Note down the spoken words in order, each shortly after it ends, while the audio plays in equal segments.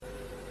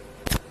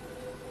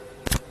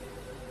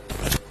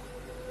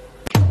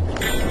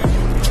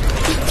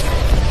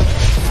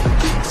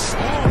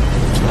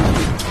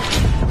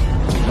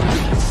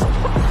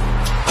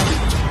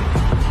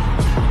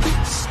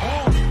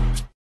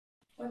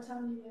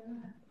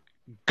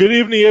Good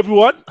evening,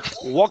 everyone.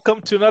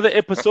 Welcome to another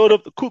episode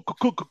of the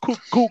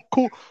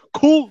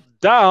Cool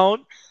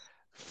Down,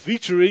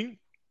 featuring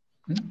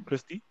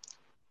Christy,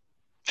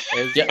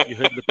 as Yeah. you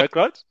heard in the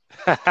background.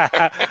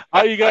 How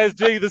are you guys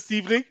doing this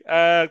evening?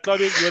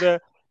 Claudia, do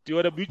you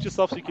wanna mute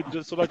yourself so you can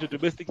just sort out your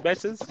domestic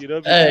matters? Before you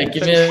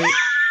Give tell me me, a.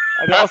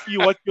 and they ask you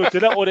what your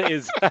dinner order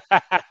is.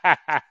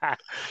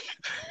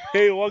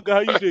 Hey, Wonga, how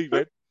you doing,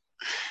 man?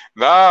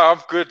 Nah,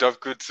 I'm good. I'm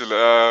good.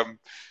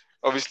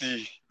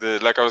 Obviously, the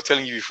like I was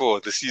telling you before,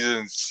 the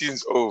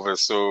season's over,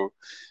 so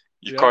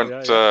you Yeah, can't.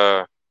 yeah,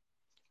 yeah.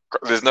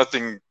 There's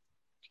nothing.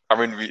 I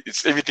mean,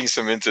 it's everything's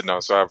cemented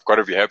now, so I've got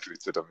to be happy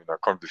with it. I mean, I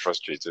can't be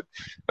frustrated.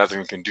 Nothing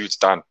we can do. It's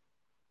done.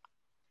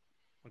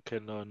 Okay,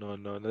 no.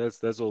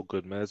 That's all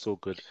good, man. That's all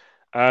good.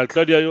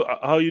 Claudia,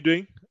 how are you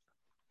doing?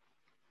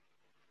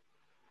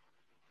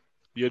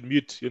 You're on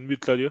mute,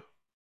 Claudia.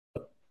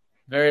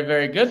 Very,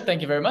 very good.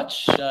 Thank you very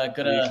much. Got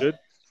Are you a good?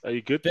 Are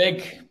you good?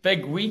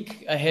 big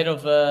week ahead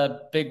of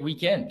a big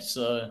weekend.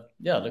 So,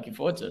 yeah, looking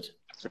forward to it.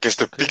 Against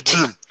the Okay, big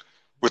no. team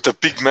with the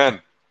big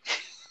man.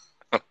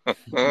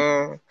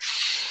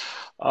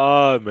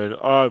 Oh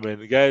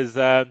man, guys.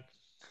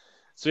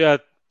 So yeah,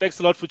 thanks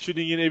a lot for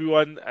tuning in,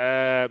 everyone.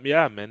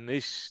 Yeah, man,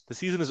 the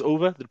season is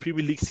over. The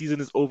Premier League season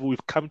is over.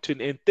 We've come to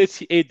an end.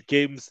 38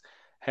 games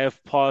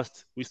have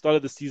passed. We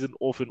started the season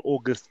off in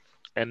August,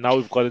 and now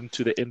we've gotten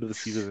to the end of the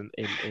season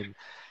in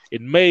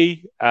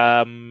May.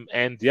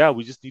 And yeah,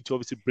 we just need to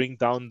obviously bring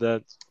down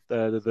the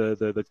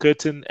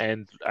curtain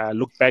and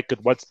look back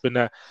at what's been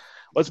a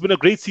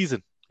great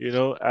season.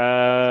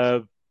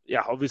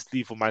 Yeah,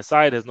 obviously for my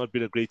side has not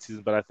been a great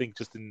season, but I think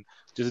just in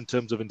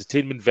terms of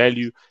entertainment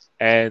value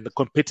and the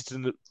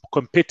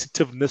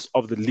competitiveness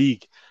of the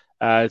league,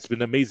 it's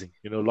been amazing.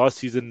 Last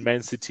season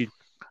Man City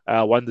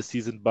won the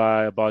season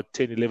by about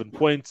 10, 11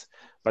 points,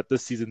 but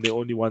this season they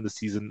only won the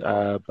season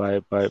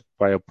by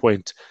a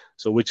point.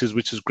 So which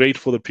is great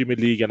for the Premier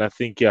League, and I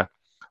think yeah,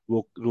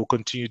 we'll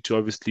continue to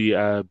obviously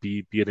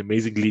be an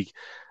amazing league.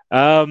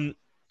 Um,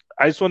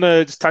 I just want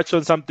to just touch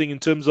on something in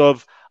terms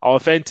of our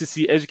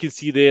fantasy. As you can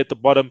see there at the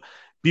bottom,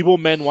 Bibo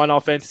Man won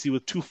our fantasy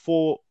with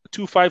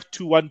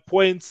 2,521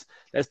 points.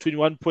 That's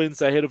 21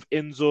 points ahead of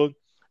Enzo,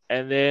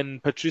 and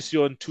then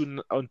Patricio on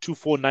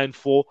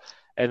 2,494,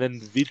 and then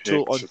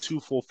Vito on Hectic.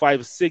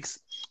 2,456,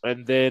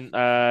 and then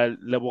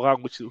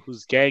Leborang,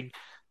 who's gang,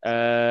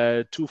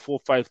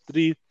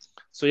 2,453.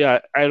 So yeah,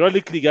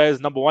 ironically,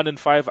 guys, number one and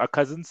five are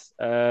cousins.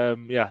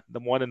 Yeah,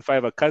 number one and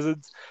five are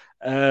cousins.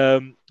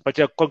 But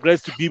yeah,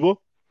 congrats to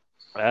Bibo.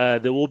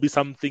 There will be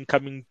something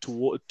coming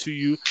to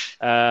you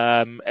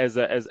as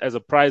a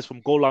prize from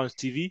Goal Lounge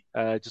TV.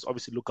 Just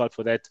obviously look out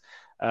for that.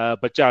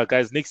 But yeah,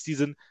 guys, next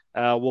season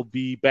we'll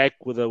be back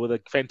with a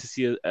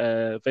fantasy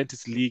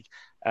league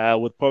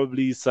with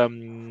probably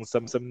some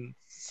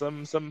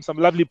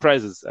lovely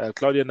prizes.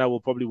 Claudia and I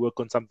will probably work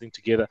on something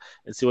together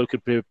and see what we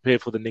can prepare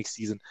for the next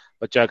season.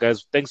 But yeah,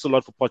 guys, thanks a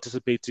lot for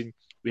participating.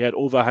 We had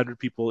over 100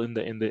 people in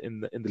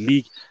the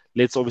league.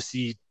 Let's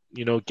obviously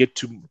get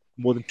to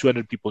more than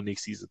 200 people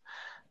next season.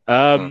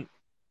 Mm. Um,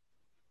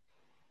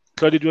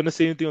 Claudia, do you want to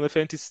say anything on the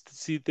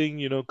fantasy thing?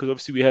 Because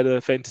obviously we had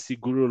a fantasy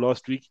guru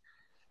last week.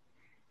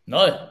 No,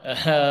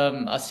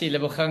 I see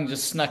Lebogang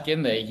just snuck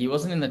in there. He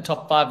wasn't in the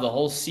top five the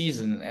whole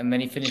season, and then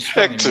he finished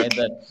strong and he made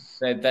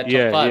Hectic. that top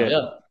Yeah, five. yeah,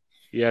 Yeah.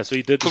 yeah. So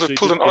he did. So he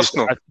Pulled did an best.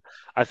 Arsenal.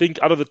 I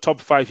think out of the top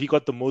five, he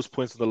got the most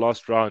points in the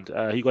last round.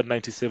 He got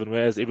 97,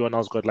 whereas everyone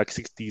else got like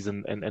 60s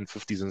and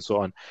 50s and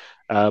so on.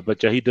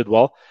 But yeah, he did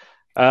well.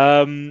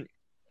 Um,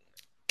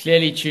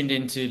 Clearly tuned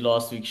into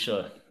last week's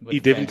show with he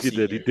the definitely fantasy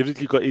did. He guru.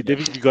 definitely got. He Yeah.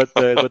 definitely got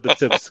the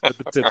tips. Got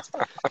the tips.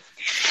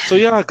 So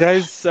yeah,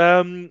 guys.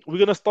 We're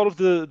gonna start off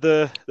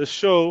the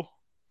show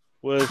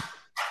with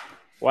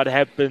what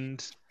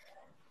happened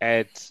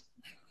at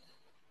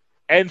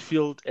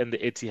Anfield and the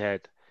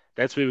Etihad.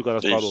 That's where we're going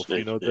to Hey, start off.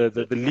 hey,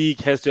 hey, The league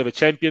has to have a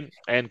champion,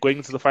 and going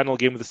into the final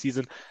game of the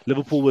season,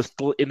 Liverpool was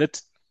still in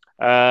it.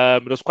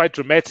 It was quite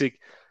dramatic.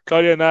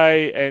 Claudia and I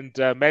and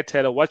Matt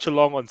had a watch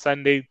along on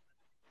Sunday.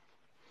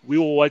 We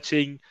were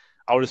watching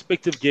our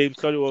respective games.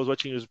 Claudia was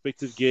watching his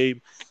respective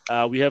game.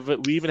 We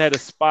even had a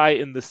spy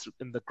in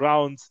the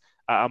grounds.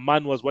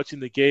 Aman was watching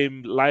the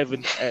game live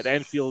at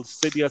Anfield,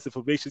 sending us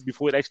information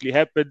before it actually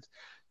happened.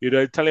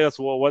 Telling us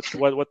what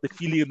the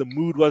feeling and the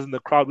mood was in the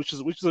crowd, which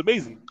is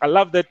amazing. I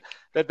love that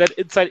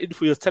inside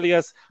info. He was telling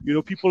us,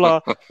 people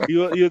are,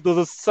 there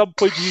was some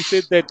point he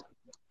said that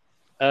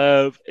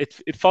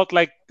it felt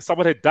like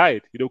someone had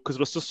died, because it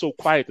was just so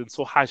quiet and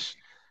so hush.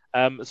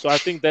 So I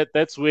think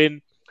that's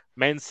when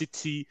Man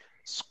City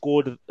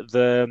scored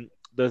the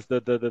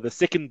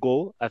second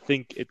goal. I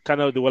think it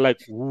kind of they were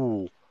like,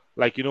 ooh,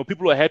 like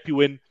people were happy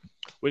when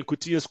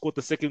Coutinho scored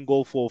the second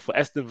goal for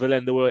Aston Villa,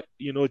 and they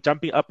were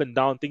jumping up and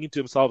down, thinking to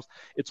themselves,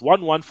 it's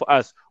 1-1 for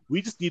us.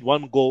 We just need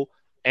one goal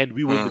and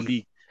we win the Mm.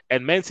 league.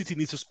 And Man City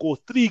needs to score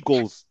 3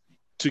 goals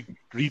to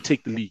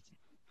retake the league.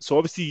 So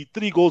obviously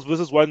 3 goals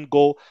versus 1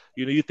 goal.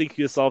 You think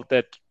to yourself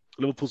that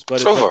Liverpool's got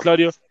It's it. But over.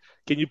 Claudio,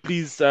 can you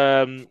please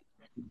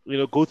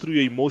go through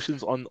your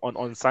emotions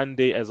on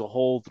Sunday as a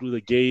whole through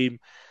the game?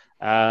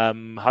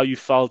 how you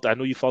felt. I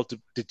know you felt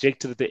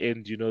dejected at the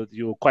end. You know,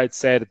 you were quite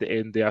sad at the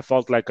end there. I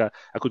felt like I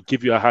could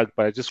give you a hug,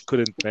 but I just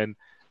couldn't, man.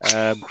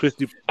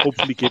 Christy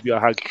hopefully gave you a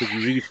hug because you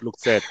really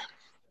looked sad.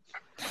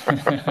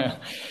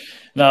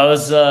 No, it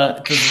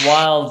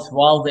was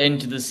wild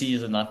end to the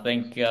season. I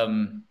think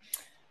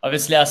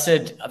obviously I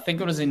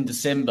think it was in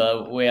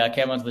December where I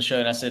came onto the show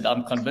and I said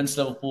I'm convinced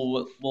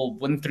Liverpool will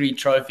win 3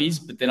 trophies.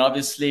 But then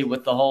obviously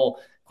with the whole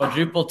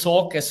quadruple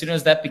talk, as soon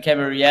as that became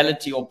a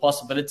reality or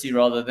possibility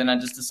rather, then I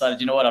just decided,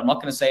 you know what, I'm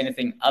not going to say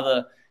anything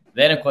other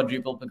than a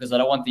quadruple because I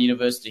don't want the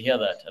universe to hear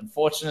that.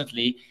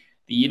 Unfortunately,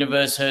 the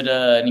universe heard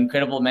an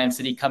incredible Man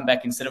City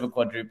comeback instead of a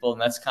quadruple,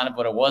 and that's kind of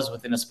what it was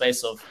within a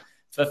space of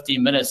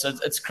 15 minutes. So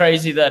it's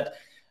crazy that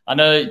I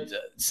know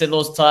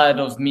Sedlow's tired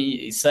of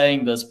me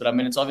saying this, but I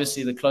mean, it's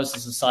obviously the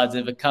closest the side's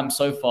ever come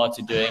so far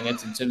to doing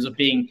it in terms of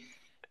being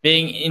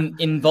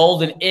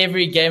involved in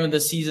every game of the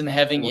season,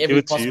 having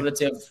every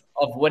possibility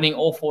of winning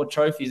all 4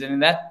 trophies.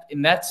 And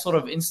in that sort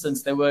of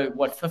instance, they were,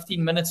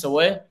 15 minutes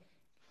away?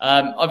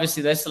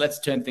 Obviously, they still had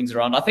to turn things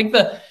around. I think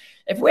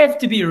if we have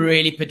to be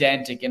really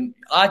pedantic, and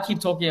I keep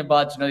talking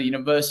about, the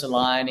universe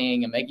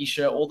aligning and making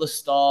sure all the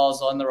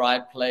stars are in the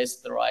right place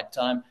at the right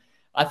time,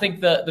 I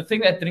think the thing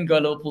that didn't go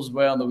Liverpool's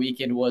way on the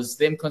weekend was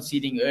them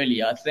conceding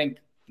early. I think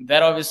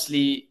that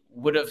obviously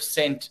would have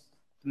sent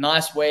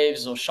nice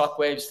waves or shock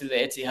waves through the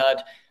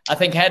Etihad. I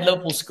think had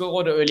Liverpool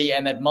scored early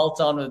and that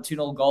meltdown with the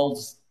 2-0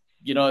 goals,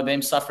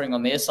 them suffering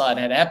on their side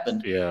had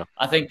happened. Yeah.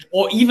 I think,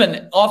 or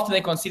even after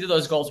they conceded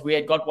those goals, we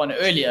had got one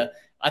earlier.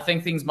 I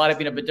think things might have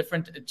been a bit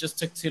different. It just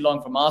took too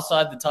long from our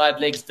side. The tired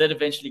legs did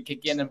eventually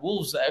kick in, and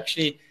Wolves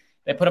actually,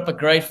 they put up a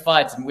great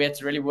fight, and we had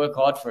to really work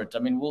hard for it. I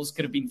mean, Wolves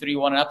could have been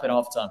 3-1 up at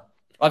halftime,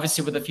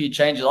 obviously with a few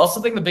changes. I also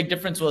think the big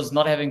difference was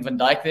not having Van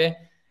Dijk there.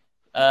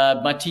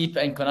 Matip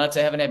and Konate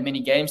haven't had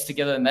many games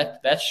together, and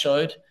that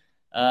showed.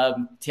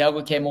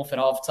 Thiago came off at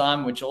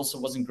halftime, which also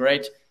wasn't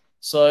great.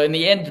 So in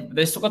the end,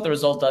 they still got the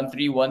result done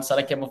 3-1.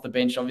 Salah came off the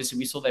bench. Obviously,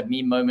 we saw that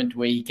meme moment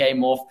where he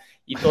came off.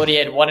 He thought he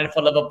had won it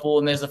for Liverpool,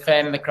 and there's a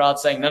fan in the crowd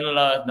saying,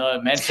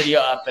 no, Man City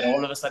are up. And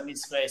all of a sudden,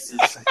 his face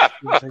has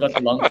got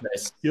the long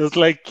face. He was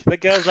like,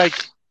 that guy was like...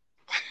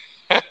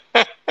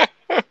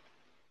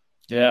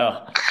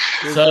 Yeah.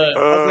 So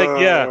I was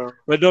like, yeah.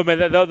 But no, man,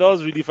 that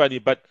was really funny.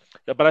 But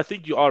I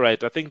think you are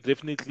right. I think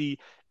definitely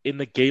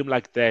in a game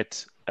like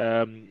that,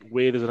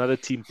 where there's another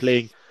team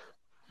playing,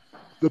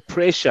 the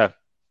pressure,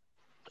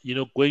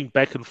 going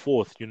back and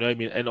forth, you know what I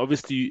mean? And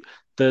obviously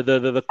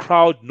the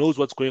crowd knows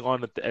what's going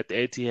on at the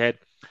Etihad.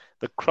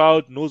 The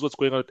crowd knows what's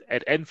going on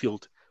at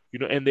Anfield,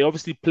 and they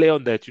obviously play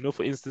on that.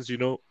 For instance,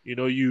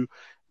 obviously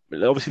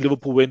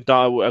Liverpool went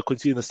down, I could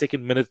see in the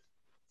second minute,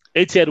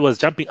 Etihad was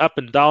jumping up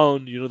and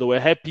down, they were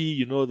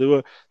happy,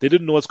 they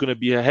didn't know what's going to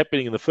be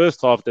happening in the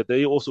first half, that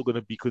they also going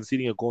to be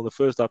conceding a goal in the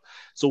first half.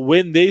 So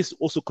when they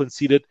also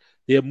conceded,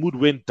 their mood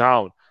went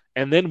down.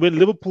 And then when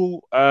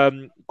Liverpool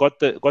got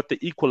the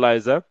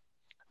equalizer,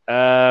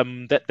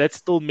 that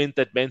still meant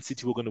that Man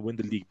City were going to win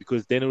the league,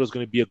 because then it was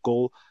going to be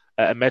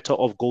a matter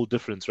of goal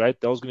difference, right?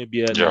 That was going to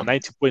be a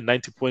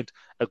 90 point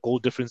a goal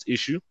difference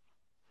issue.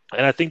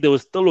 And I think they were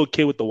still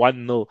okay with the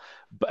 1-0,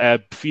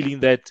 feeling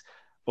that,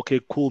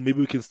 okay, cool, maybe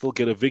we can still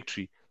get a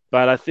victory.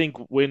 But I think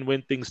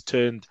when things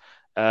turned,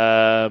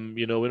 when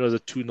it was a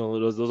 2-0,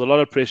 there was a lot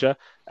of pressure.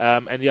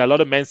 And yeah, a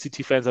lot of Man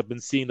City fans have been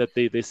seeing that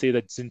they say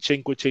that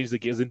Zinchenko changed the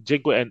game.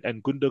 Zinchenko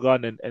and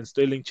Gundogan and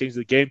Sterling changed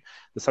the game.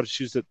 The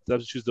substitutes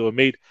that were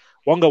made.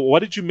 Wonga, what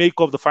did you make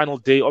of the final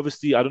day?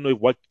 Obviously, I don't know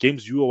what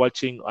games you were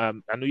watching. I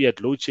know you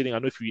had load shedding. I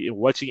don't know if you were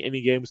watching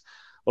any games.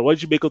 But what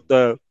did you make of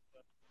the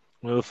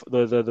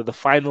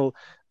final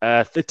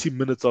 30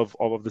 minutes of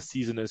the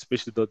season,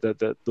 especially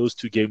those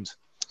 2 games?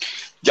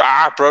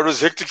 Yeah, bro, it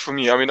was hectic for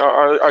me. I mean,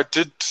 I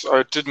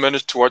did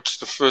manage to watch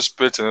the first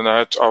bit, and then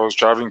I was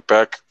driving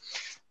back.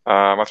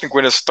 I think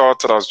when it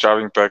started, I was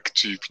driving back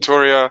to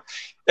Pretoria,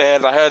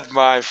 and I had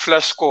my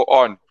flash score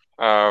on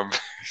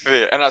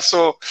there, and I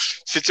saw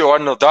City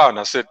 1-0 down.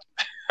 I said,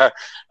 I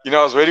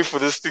was waiting for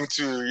this thing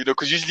to,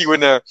 because usually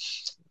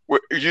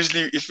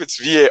if it's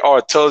VAR,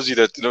 it tells you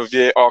that,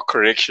 VAR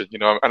correction,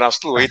 and I'm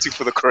still waiting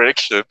for the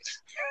correction.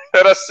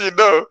 And I said,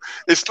 no,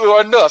 it's still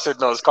 1-0. I said,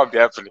 no, this can't be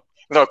happening.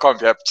 No, it can't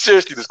be happening.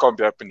 Seriously, this can't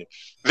be happening.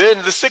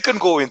 Then the second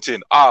goal went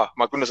in. My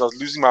goodness, I was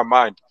losing my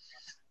mind.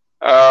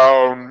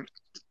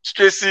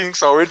 Stressing,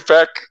 so I went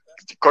back,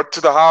 got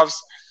to the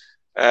house.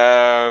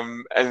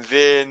 And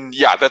then,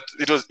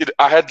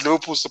 I had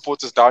Liverpool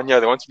supporters down here.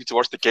 They wanted me to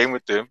watch the game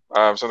with them.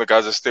 Some of the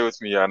guys that stay with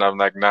me, and I'm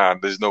like, nah,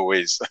 there's no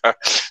ways.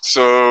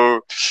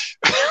 So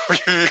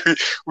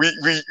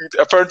we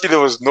apparently there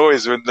was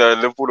noise when the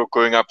Liverpool were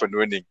going up and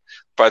winning.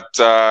 But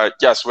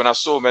yes, when I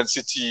saw Man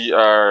City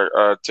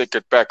take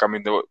it back, I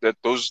mean,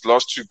 those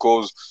last 2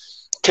 goals,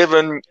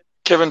 Kevin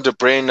De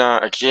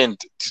Bruyne, again,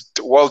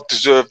 well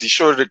deserved. He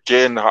showed it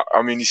again.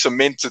 I mean, he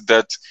cemented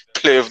that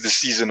Player of the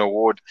Season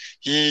award.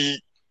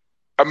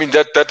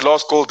 That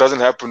last goal doesn't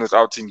happen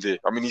without him there.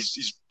 I mean,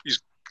 he's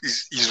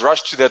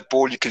rushed to that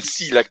ball. You can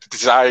see like the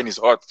desire in his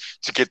heart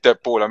to get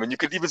that ball. I mean, you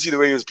could even see the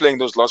way he was playing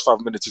those last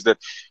 5 minutes, is that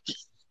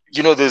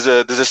there's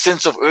a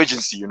sense of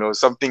urgency,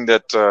 something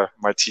that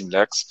my team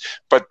lacks.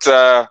 But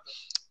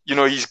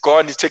he's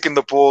gone. He's taken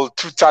the ball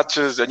 2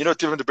 touches, and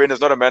Kevin De Bruyne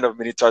is not a man of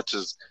many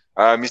touches.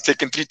 He's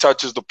taken 3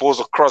 touches. The ball's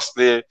across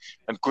there,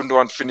 and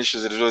Gundogan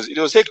finishes it. It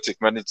was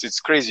hectic, man. It's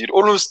crazy.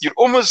 You'd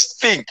almost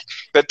think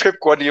that Pep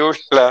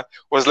Guardiola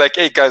was like,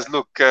 "Hey guys,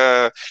 look,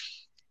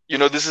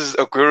 this is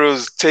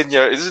Aguero's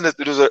 10-year. Isn't it?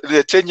 It was a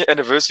 10-year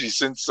anniversary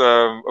since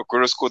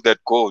Aguero scored that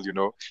goal,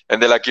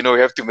 And they're like, we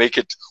have to make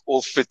it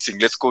all fitting.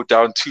 Let's go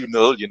down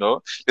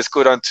 2-0, Let's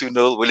go down 2-0.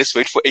 Well, let's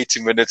wait for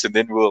 80 minutes, and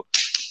then we'll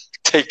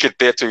take it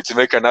there to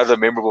make another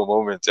memorable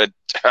moment." And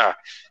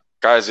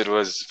guys,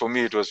 for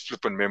me, it was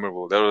flipping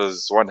memorable. That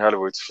was one hell of a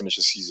way to finish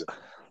the season.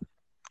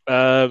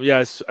 I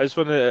just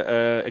want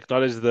to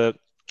acknowledge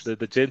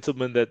the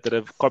gentlemen that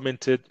have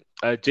commented.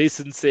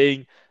 Jason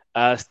saying,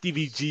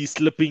 Stevie G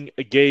slipping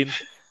again.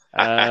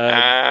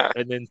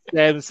 And then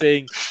Sam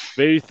saying,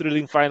 very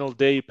thrilling final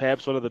day,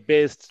 perhaps one of the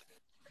best.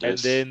 Yes. And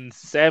then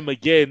Sam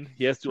again,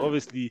 he has to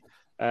obviously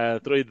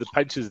throw in the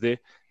punches there.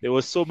 There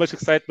was so much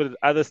excitement at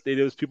other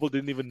stadiums, people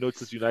didn't even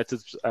notice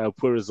United's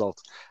poor result.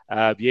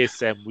 Yes,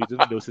 Sam, we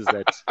didn't notice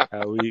that.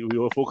 We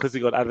were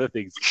focusing on other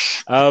things.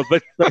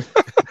 But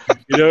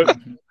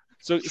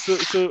So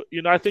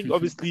I think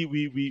obviously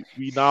we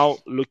now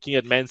looking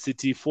at Man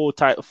City, four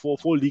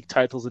league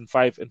titles in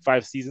five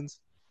seasons.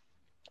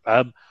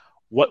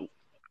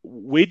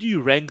 Where do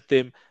you rank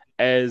them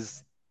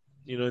as,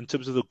 in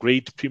terms of the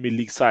great Premier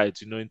League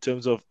sides, in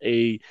terms of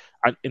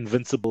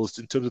Invincibles,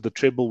 in terms of the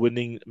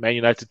treble-winning Man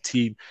United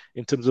team,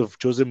 in terms of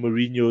Jose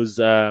Mourinho's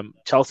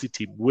Chelsea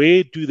team?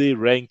 Where do they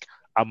rank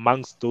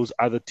amongst those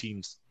other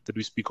teams that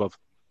we speak of?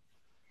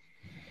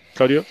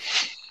 Claudio?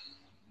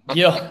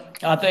 Yeah,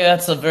 I think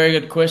that's a very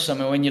good question.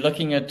 I mean, when you're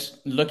looking at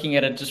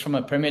it just from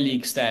a Premier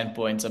League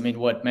standpoint, I mean,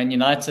 Man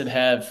United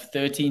have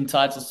 13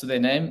 titles to their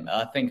name.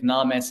 I think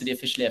now Man City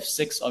officially have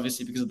 6,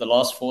 obviously because of the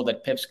last 4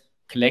 that Pep's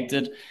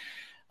collected.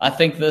 I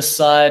think this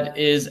side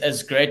is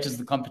as great as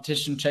the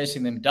competition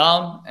chasing them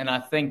down, and I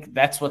think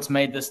that's what's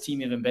made this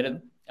team even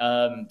better.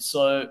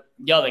 So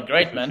yeah, they're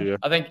great, man. Yeah.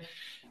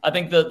 I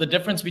think the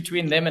difference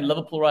between them and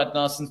Liverpool right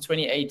now since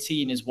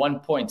 2018 is 1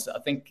 point. I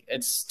think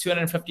it's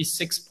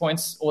 256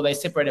 points, or they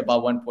separated by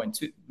 1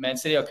 point. Man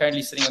City are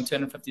currently sitting on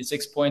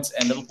 256 points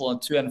and Liverpool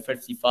on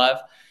 255.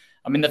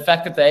 I mean, the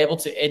fact that they're able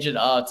to edge it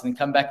out and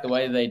come back the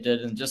way they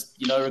did, and just,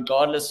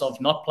 regardless of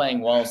not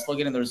playing well, still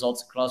getting the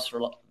results across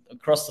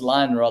the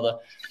line, rather.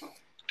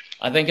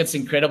 I think it's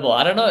incredible.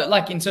 I don't know,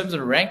 like in terms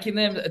of ranking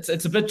them, it's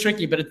a bit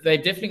tricky, but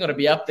they've definitely got to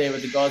be up there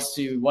with regards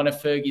to one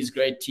of Fergie's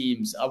great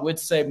teams. I would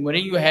say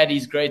Mourinho had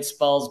his great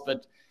spells,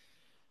 but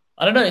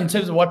I don't know in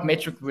terms of what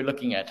metric we're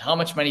looking at. How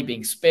much money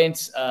being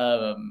spent?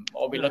 Are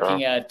we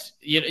looking at?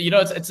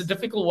 It's a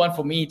difficult one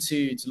for me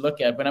to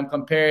look at when I'm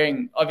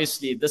comparing.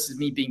 Obviously, this is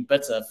me being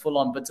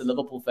full-on bitter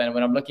Liverpool fan.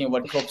 When I'm looking at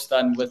what Klopp's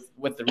done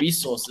with the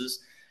resources.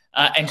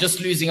 And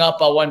just losing out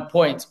by 1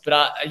 point,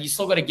 but you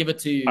still got to give it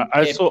to.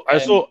 I saw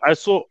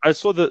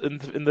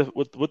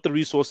with the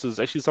resources.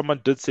 Actually,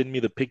 someone did send me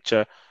the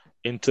picture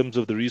in terms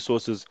of the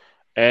resources,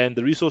 and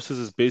the resources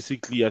is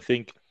basically, I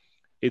think,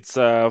 it's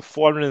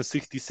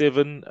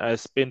 467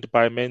 spent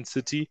by Man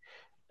City,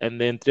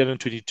 and then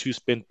 322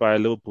 spent by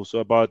Liverpool. So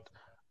about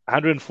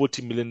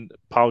 140 million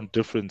pound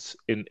difference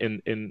in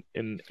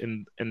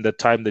the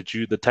time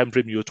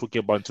frame you were talking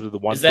about into the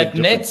 1 Is that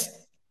point net? Difference.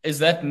 Is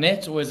that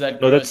net or is that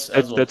gross? No,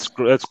 that's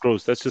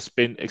gross. That's just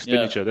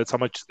expenditure. Yeah. That's how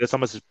much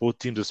both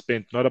teams have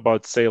spent. Not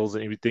about sales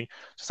and everything.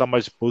 Just how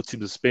much both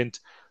teams have spent.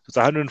 So it's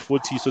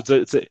 140. So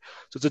it's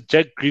a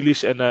Jack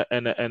Grealish and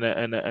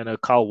a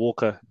Kyle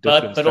Walker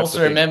difference. But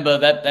also remember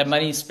that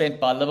money spent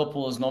by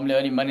Liverpool is normally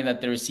only money that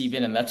they receive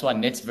in, and that's why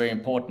net's very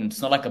important.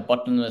 It's not like a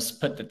bottomless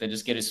pit that they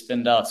just get to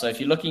spend out. So if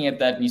you're looking at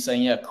that and you're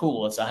saying, yeah,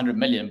 cool, it's 100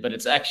 million, but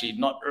it's actually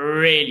not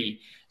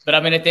really. But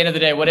I mean, at the end of the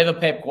day, whatever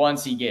Pep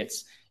wants, he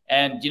gets.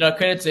 And,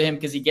 credit to him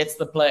because he gets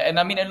the play. And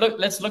I mean,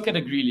 let's look at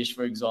a Grealish,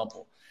 for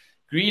example.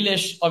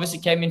 Grealish obviously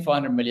came in for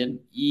 100 million.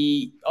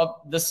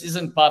 This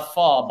isn't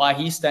by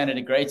his standard,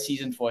 a great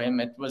season for him.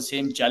 It was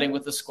him gelling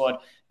with the squad.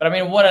 But I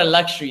mean, what a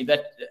luxury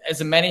that as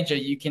a manager,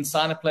 you can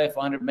sign a player for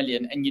 100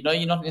 million and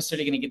you're not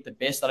necessarily going to get the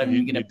best out of him.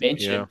 You're going to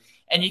bench him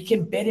and you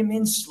can bet him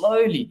in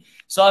slowly.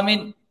 So, I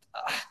mean,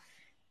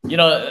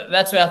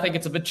 that's where I think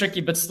it's a bit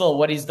tricky, but still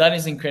what he's done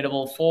is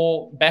incredible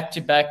for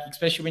back-to-back,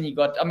 especially when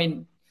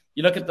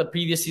you look at the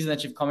previous season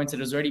that you've commented,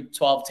 it was already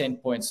 12-10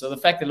 points. So the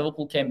fact that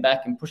Liverpool came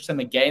back and pushed them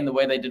again the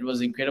way they did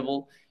was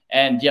incredible.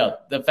 And yeah,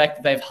 the fact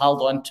that they've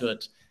held on to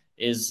it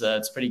is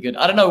it's pretty good.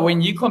 I don't know, when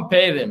you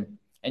compare them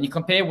and you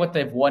compare what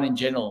they've won in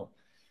general,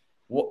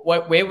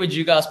 where would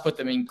you guys put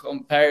them in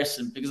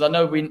comparison? Because I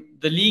know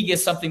the league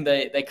is something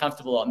they're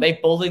comfortable on. They're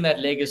building that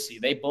legacy.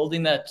 They're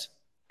building that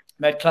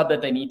club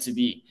that they need to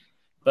be.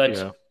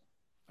 But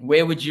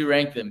where would you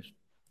rank them?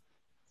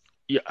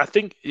 Yeah, I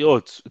think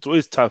it's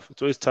always tough.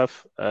 It's always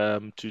tough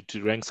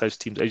to rank such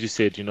teams. As you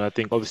said, I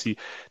think obviously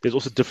there's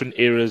also different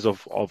areas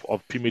of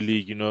Premier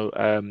League.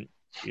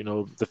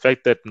 The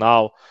fact that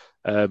now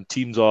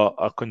teams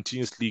are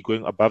continuously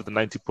going above the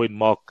 90-point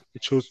mark.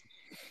 It shows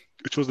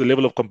it shows the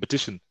level of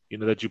competition,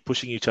 that you're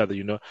pushing each other.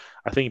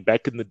 I think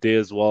back in the day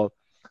as well,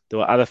 there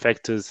were other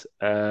factors,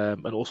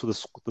 and also the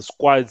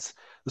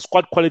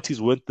squad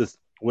qualities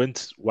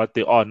weren't what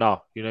they are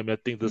now. I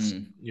think this,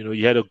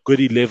 you had a good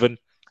 11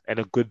 and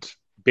a good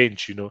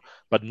bench,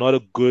 but not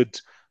a good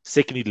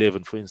second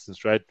 11, for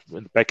instance, right?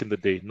 Back in the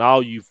day.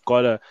 Now you've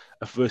got a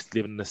first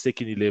 11 and a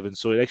second 11,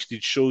 so it actually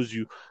shows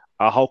you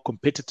how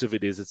competitive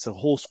it is. It's a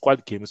whole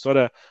squad game. It's not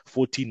a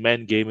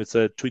 14-man game. It's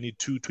a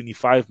 22,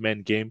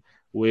 25-man game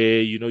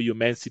where, your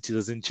Man City,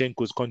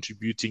 Zinchenko is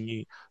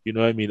contributing, your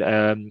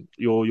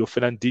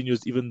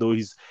Fernandinho's, even though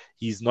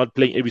he's not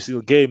playing every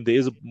single game, there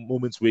is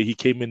moments where he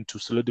came in to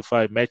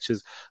solidify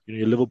matches.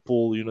 Your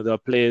Liverpool, there are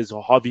players,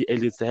 or Harvey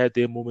Elliott, they had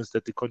their moments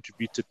that they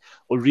contributed.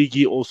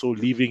 Origi also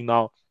leaving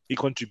now. He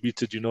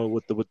contributed,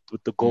 with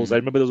the goals. I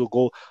remember there was a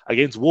goal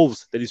against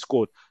Wolves that he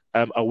scored.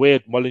 Away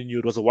at Molineux,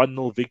 it was a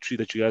 1-0 victory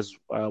that you guys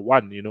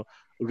won.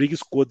 Origi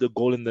scored the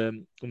goal in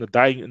the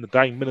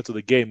dying minutes of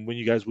the game when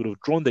you guys would have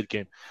drawn that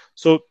game.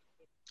 So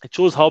it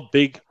shows how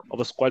big of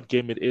a squad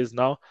game it is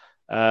now.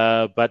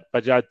 But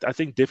yeah, I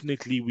think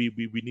definitely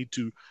we need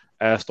to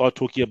start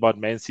talking about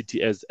Man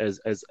City as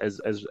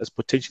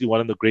potentially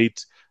one of the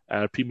great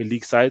Premier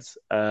League sides.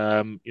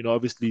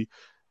 Obviously,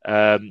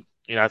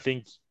 I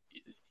think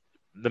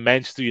the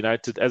Manchester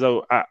United, as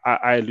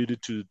I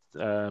alluded to,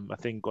 I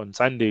think on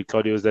Sunday,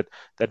 Claudio, is that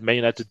Man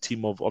United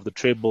team of the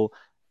treble,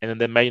 and then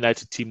the Man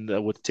United team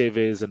with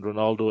Tevez and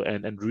Ronaldo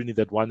and Rooney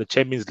that won the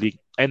Champions League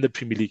and the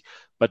Premier League,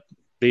 but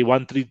they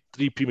won three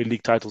Premier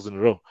League titles in a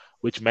row,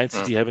 which Man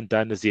City haven't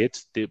done as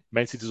yet.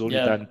 Man City's only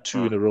done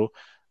 2 in a row,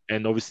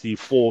 and obviously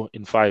 4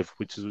 in 5,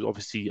 which is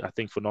obviously, I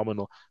think,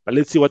 phenomenal. But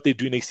let's see what they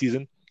do next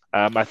season.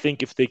 I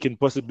think if they can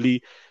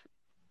possibly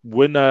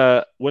win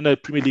a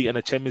Premier League and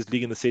a Champions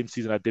League in the same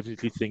season, I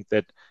definitely think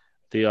that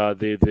they are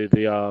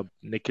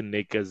neck and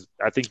neck. As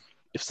I think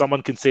if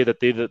someone can say that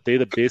they're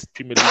the best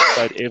Premier League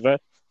side ever,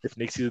 if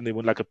next season they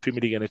win like a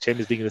Premier League and a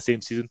Champions League in the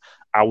same season,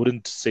 I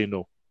wouldn't say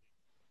no.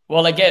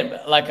 Well, again,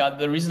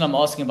 the reason I'm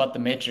asking about the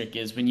metric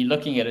is when you're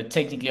looking at it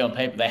technically on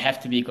paper, they have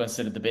to be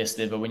considered the best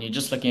ever. When you're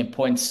just looking at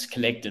points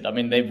collected, I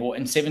mean, they've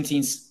in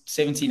 17,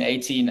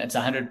 18, it's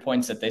 100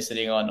 points that they're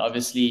sitting on.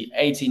 Obviously,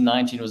 18,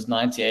 19 was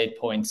 98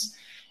 points.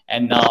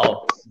 And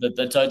now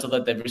the total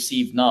that they've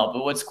received now.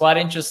 But what's quite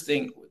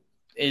interesting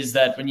is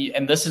that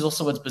and this is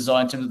also what's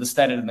bizarre in terms of the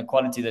standard and the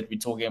quality that we're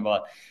talking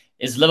about,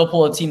 is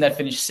Liverpool, a team that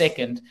finished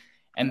second,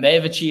 and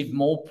they've achieved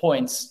more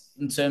points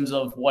in terms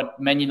of what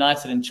Man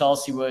United and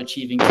Chelsea were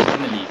achieving to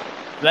win the league.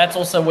 That's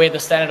also where the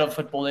standard of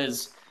football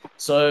is.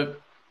 So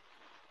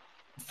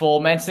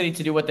for Man City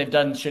to do what they've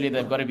done, surely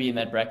they've got to be in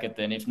that bracket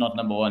then, if not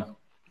number one.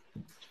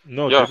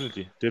 No,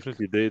 definitely. They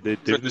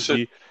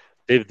definitely.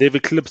 They've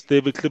eclipsed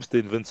the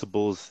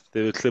Invincibles.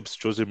 They've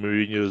eclipsed Jose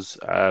Mourinho's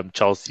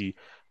Chelsea.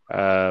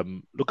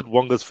 Look at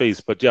Wonga's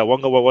face. But yeah,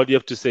 Wonga, what do you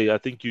have to say? I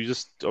think you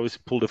just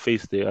obviously pulled a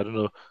face there. I don't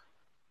know.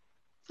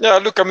 Yeah,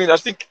 look, I mean, I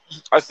think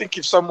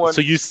if someone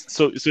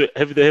so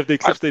have they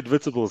eclipsed the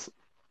Invincibles?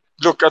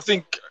 Look, I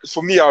think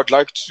for me, I would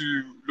like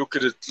to look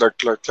at it like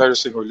Claire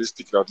saying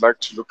holistically. I'd like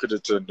to look at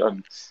it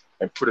and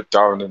put it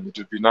down, and it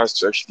would be nice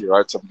to actually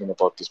write something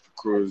about this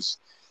because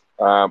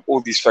all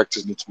these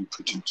factors need to be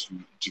put into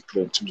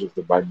play in terms of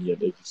the money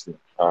and everything.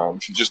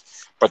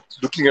 But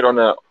looking at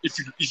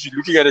if you're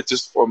looking at it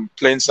just from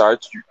plain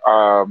sight,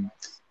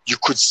 you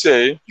could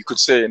say,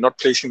 not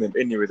placing them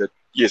anywhere, that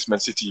yes, Man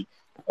City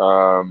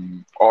are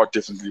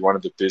definitely one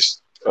of the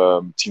best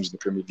teams in the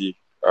Premier League.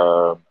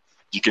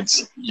 You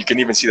can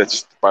even see that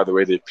just by the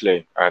way they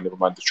play. Never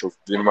mind the trophy,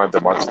 never mind the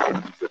amount of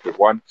Premier League that they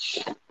won.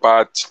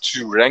 But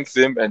to rank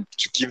them and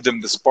to give them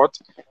the spot,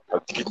 I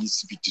think it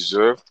needs to be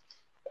deserved.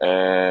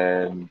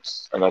 And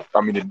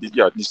I mean, it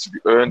needs to be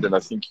earned. And I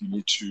think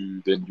you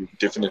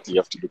definitely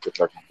have to look at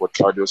like what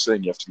Claudio's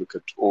saying. You have to look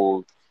at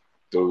all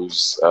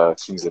those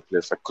things that play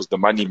a factor, because the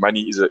money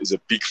is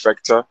a big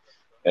factor.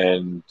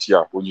 And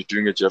yeah, when you're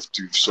doing it, you have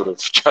to sort of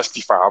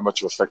justify how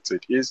much of a factor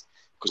it is,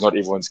 because not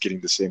everyone's getting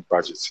the same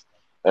budget.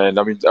 And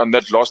I mean, on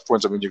that last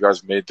point, I mean, you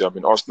guys made. I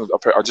mean, Arsenal.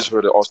 I just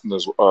heard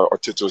Arsenal's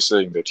Arteta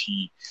saying that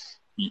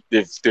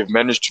they've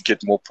managed to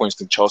get more points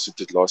than Chelsea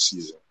did last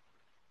season,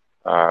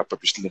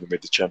 but we still never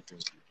made the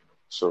Champions League.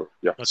 So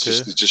yeah, okay.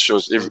 It just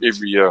shows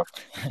every year.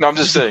 No, I'm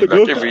just saying,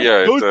 like every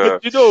year.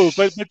 But you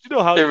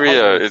know how every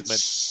year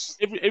it's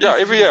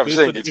every year. I'm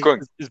saying it's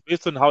going. It's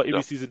based on how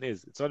every season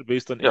is. It's not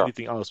based on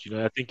anything else.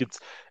 I think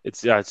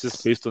it's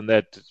just based on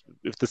that.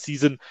 If the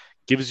season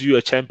gives you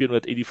a champion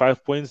with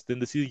 85 points, then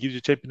the season gives you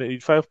a champion at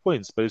 85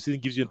 points. But if the season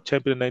gives you a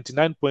champion at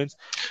 99 points,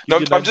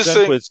 I'm just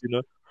saying. Points,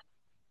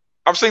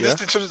 I'm saying this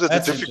in terms of the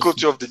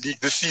difficulty of the league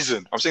this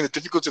season. I'm saying the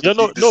difficulty of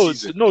the league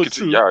this season.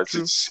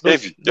 It's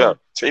heavy.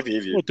 It's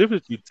heavy. No,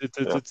 definitely.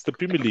 It's the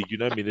Premier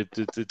League. I mean,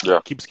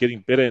 it keeps getting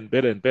better and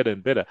better and better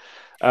and better.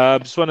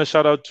 Just want to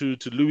shout out to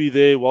Louis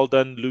there. Well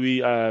done, Louis,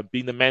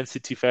 being the Man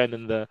City fan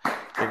in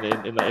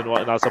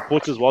our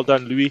supporters. Well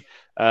done, Louis.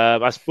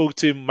 I spoke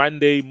to him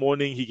Monday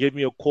morning. He gave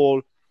me a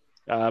call.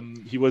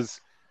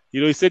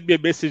 He sent me a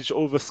message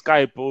over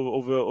Skype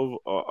over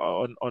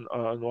on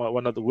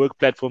one of the work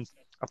platforms.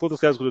 I thought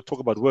this guy was going to talk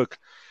about work.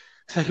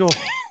 It's like, yo,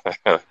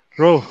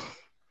 bro.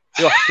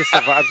 Yo,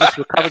 I've just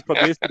recovered from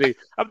yesterday.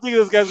 I'm thinking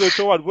this guy's going to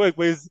talk about work,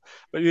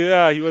 but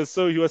yeah, he was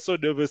so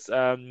nervous.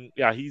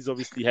 Yeah, he's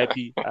obviously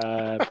happy.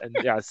 And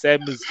yeah,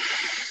 Sam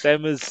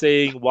is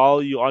saying,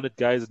 while you're on it,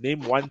 guys,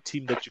 name one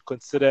team that you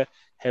consider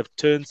have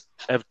turned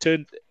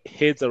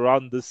heads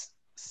around this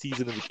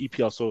season in the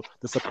EPL. So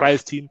the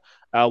surprise team.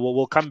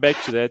 We'll come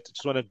back to that.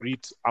 Just want to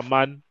greet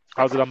Aman.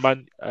 How's it,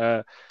 Aman?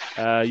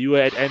 You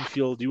were at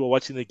Anfield. You were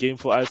watching the game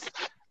for us.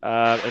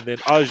 And then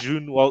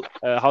Arjun, well,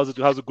 how's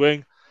it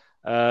going?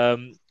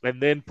 And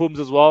then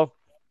Pums as well.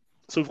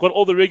 So we've got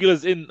all the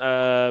regulars in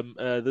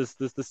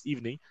this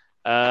evening.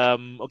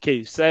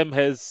 Okay, Sam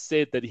has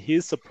said that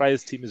his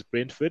surprise team is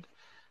Brentford.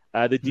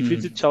 They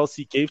defeated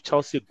Chelsea, gave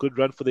Chelsea a good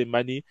run for their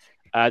money.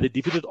 They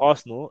defeated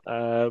Arsenal.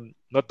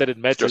 Not that it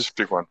matters. Just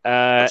a big one.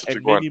 And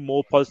many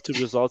more positive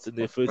results in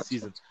their first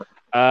season.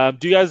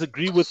 Do you guys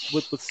agree with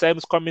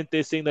Sam's comment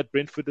there, saying that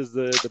Brentford is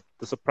the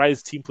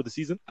surprise team for the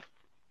season?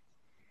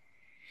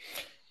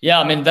 Yeah,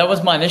 I mean, that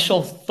was my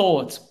initial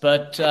thought,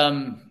 but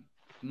then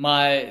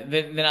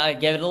I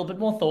gave it a little bit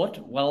more thought.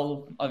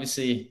 Well,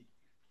 obviously,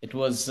 it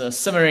was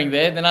simmering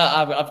there. Then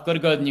I've got to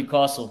go to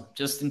Newcastle,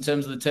 just in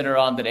terms of the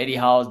turnaround that Eddie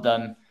Howe has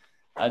done.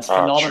 It's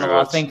phenomenal. True.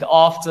 I think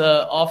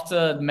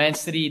after Man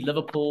City,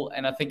 Liverpool,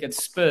 and I think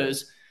it's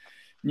Spurs,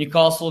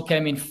 Newcastle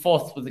came in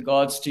fourth with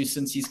regards to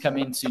since he's come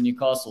into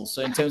Newcastle.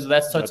 So in terms of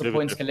that's total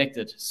points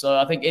collected. So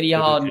I think Eddie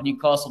Howe and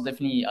Newcastle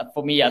definitely,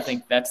 for me, I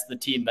think that's the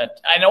team that,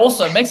 and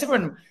also it makes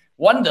everyone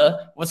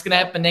wonder what's going to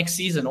happen next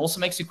season. Also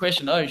makes you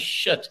question, oh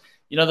shit,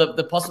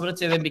 the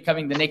possibility of them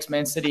becoming the next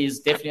Man City is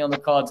definitely on the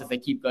cards if they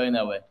keep going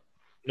that way.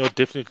 No,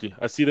 definitely.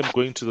 I see them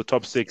going to the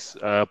top 6,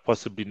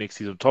 possibly next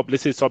season.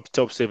 Let's say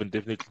top 7,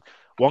 definitely.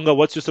 Wonga,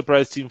 what's your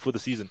surprise team for the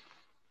season?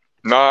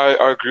 No,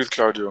 I agree with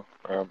Claudio.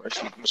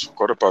 Actually, I almost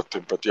forgot about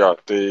them, but yeah,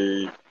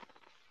 they.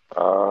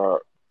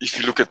 If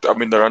you look at, the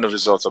run of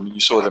results.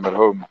 You saw them at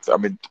home.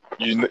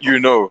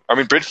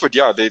 Brentford,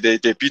 yeah,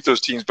 they beat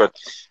those teams, but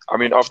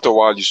after a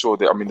while, you saw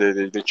they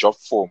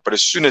dropped form. But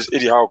as soon as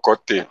Eddie Howe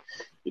got there,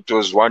 it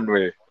was one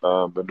way.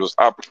 It was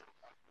up,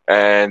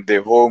 and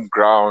their home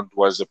ground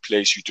was a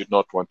place you did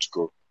not want to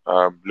go.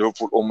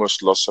 Liverpool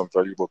almost lost some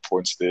valuable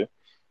points there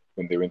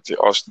when they went to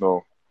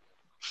Arsenal.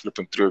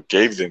 Flipping through,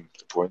 gave them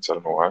the points. I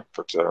don't know why,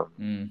 but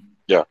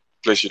yeah,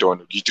 place you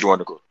didn't want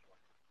to go.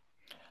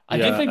 I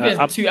do think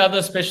there's 2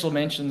 other special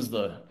mentions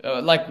though.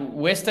 Like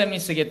West Ham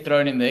needs to get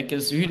thrown in there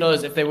because who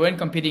knows if they weren't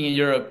competing in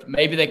Europe,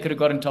 maybe they could have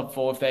gotten top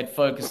 4 if they had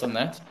focused on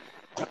that.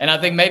 And I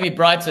think maybe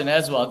Brighton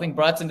as well. I think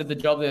Brighton did the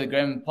job there with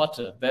Graham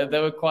Potter. They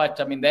were quite.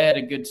 They had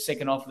a good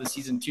second half of the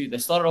season too. They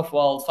started off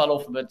well, fell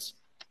off a bit.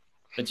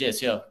 But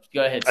yes, yeah,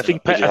 go ahead. I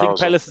think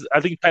Palace is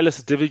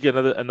definitely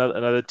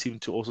another team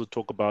to also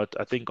talk about.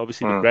 I think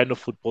obviously the brand of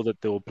football that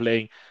they were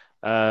playing.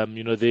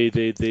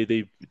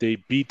 They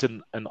beat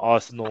an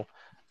Arsenal.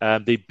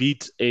 They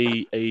beat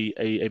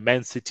a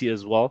Man City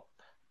as well.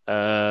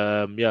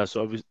 So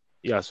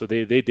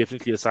they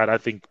definitely aside. I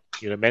think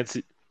Man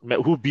City,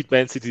 who beat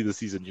Man City this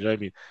season. You know what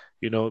I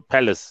mean?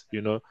 Palace.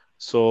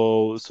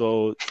 So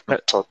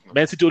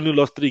Man City only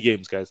lost 3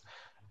 games, guys.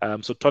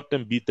 So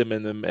Tottenham beat them,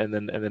 and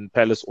then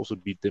Palace also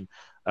beat them.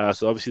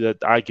 So obviously that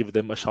I give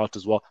them a shout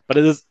as well. But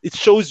it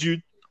shows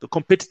you the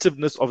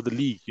competitiveness of the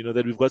league.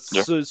 That we've got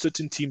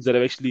certain teams that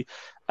have actually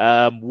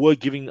were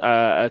giving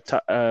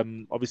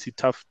obviously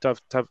tough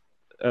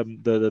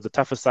the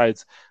tougher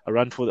sides a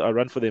run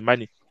for their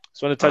money.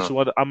 So I want to touch on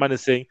what Aman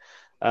is saying.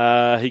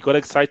 He got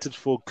excited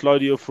for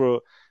Claudio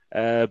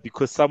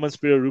because someone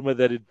spread a rumor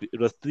that it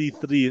was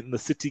 3-3 in the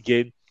City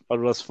game. But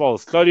it was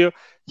false. Claudio,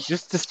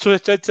 just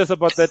chat to us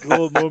about that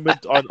whole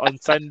moment on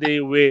Sunday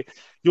where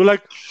you're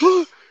like,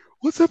 oh,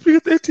 what's happening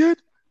at the Etihad?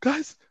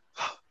 Guys,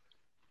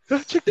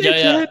 check the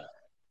Etihad.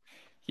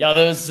 Yeah,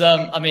 there's,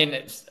 Aman,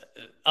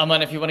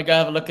 if you want to go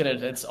have a look at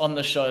it, it's on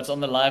the show, it's on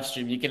the live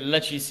stream. You can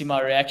literally see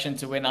my reaction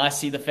to when I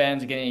see the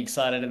fans getting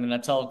excited and then I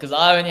tell, because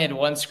I only had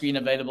one screen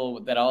available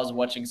that I was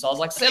watching. So I was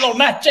like, settle,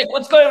 Matt, check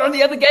what's going on in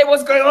the other game,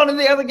 what's going on in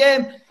the other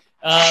game.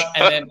 And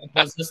then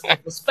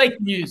it was fake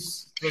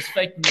news. It was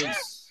fake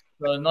news.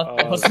 So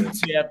it wasn't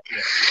too happy.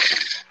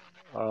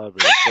 Oh,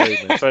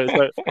 man. Sorry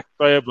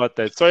about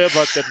that,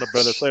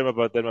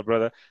 my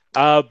brother.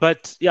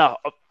 But yeah,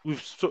 we've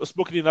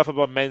spoken enough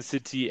about Man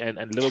City and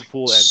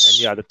Liverpool and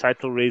yeah, the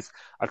title race.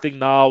 I think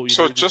now.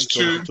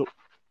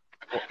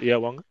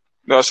 Wong.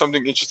 No,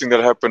 something interesting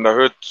that happened. I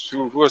heard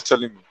who was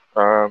telling me.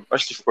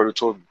 Actually, forgot who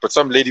told me. But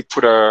some lady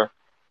put she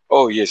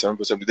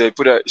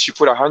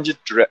put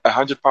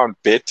 £100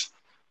 bet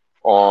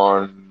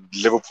on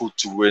Liverpool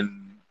to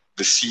win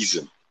the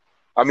season.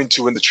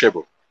 To win the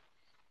treble.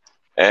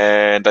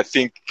 And I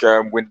think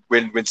when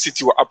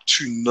City were up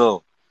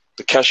 2-0,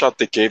 the cash out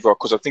they gave her,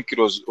 because I think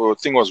the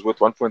thing was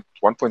worth 1 point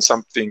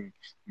something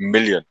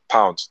million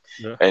pounds.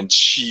 Yeah. And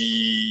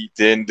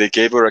they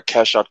gave her a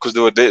cash out because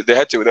they're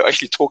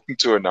actually talking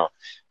to her now,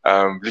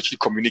 literally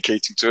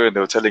communicating to her, and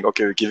they were telling,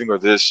 okay, we're giving her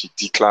this, she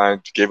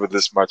declined, gave her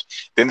this much.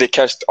 Then they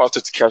asked her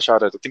to cash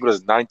out at, I think it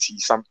was 90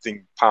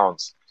 something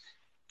pounds.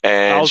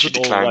 And she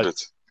declined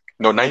it.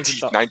 No,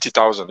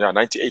 90,000. Yeah,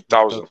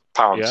 98,000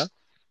 pounds. Yeah.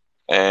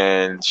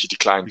 And she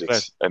declined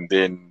it. And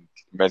then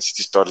Man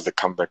City started the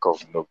comeback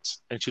of note.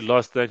 And she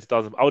lost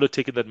 90,000. I would have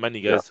taken that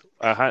money, guys.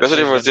 Yeah. That's what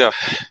it was, yeah.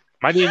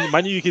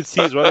 Money you can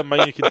see is rather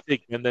money you can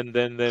take. And then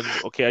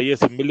okay,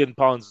 yes, £1 million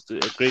is a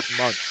great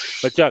amount.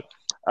 But yeah,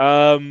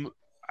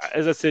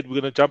 as I said,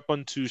 we're going to jump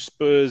on to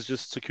Spurs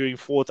just securing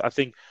fourth. I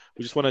think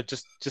we just want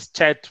to just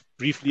chat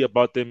briefly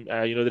about them.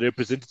 The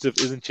representative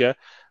isn't here.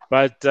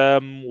 But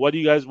what do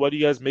you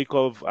guys make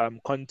of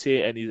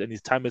Conte and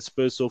his time at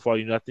Spurs so far?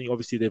 I think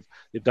obviously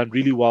they've done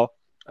really well.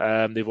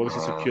 They've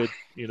obviously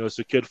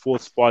secured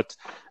fourth spot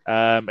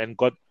and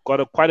got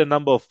quite a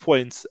number of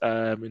points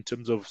in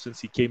terms of since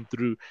he came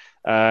through.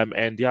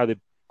 The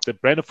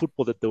brand of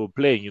football that they were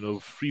playing,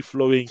 free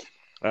flowing.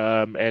 They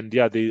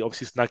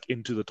obviously snuck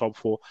into the top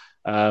four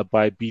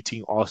by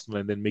beating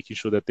Arsenal and then making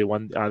sure that they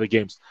won the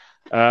games.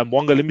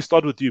 Wonga, let me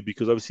start with you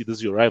because obviously this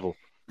is your rival.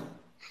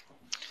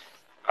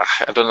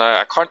 I don't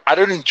know. I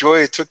don't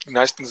enjoy talking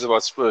nice things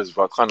about Spurs,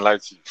 but I can't lie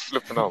to you.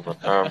 Flipping out, but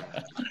I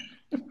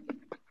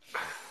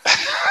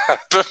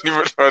don't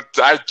even know.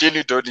 I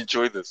genuinely don't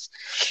enjoy this.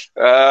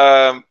 Look,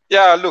 I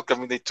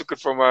mean, they took it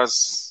from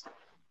us.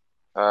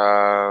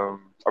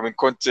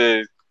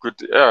 Conte, good.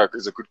 Yeah,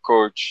 is a good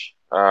coach.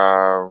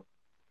 To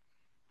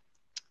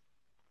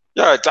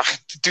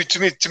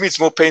me, it's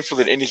more painful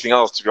than anything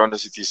else, to be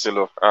honest with you,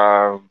 Silo.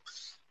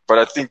 But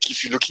I think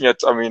if you're looking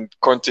at,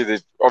 Conte,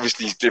 they've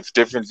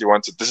definitely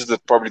wanted. This is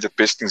probably the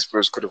best thing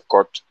Spurs could have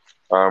got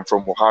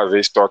from how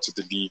they started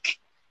the league.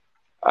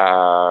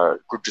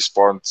 Good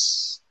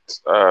response.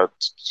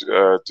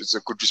 It's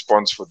a good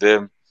response for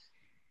them.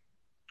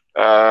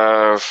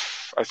 I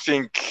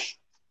think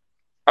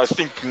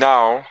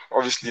now,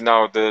 obviously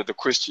now the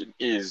question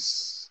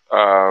is,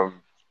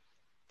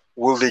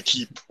 will they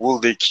keep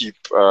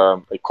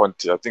a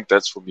Conte? I think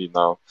that's for me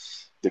now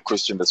the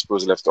question that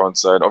Spurs left to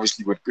answer. And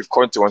obviously, if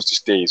Conte wants to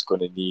stay, he's going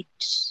to need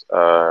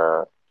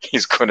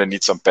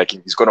some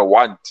backing. He's going to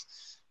want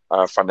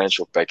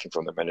financial backing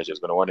from the manager. He's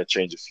going to want to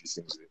change a few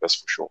things. That's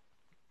for sure.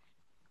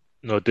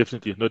 No,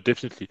 definitely.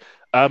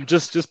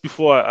 Just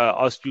before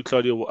I ask you,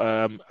 Claudio,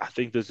 I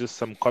think there's just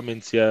some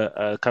comments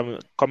here.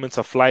 Comments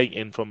are flying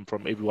in from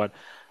everyone.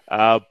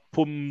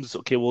 Pums,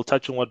 okay, we'll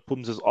touch on what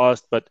Pums has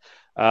asked, but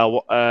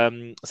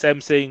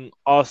Sam saying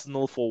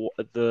Arsenal for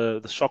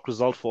the shock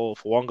result for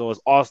Wonga was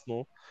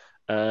Arsenal.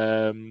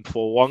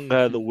 For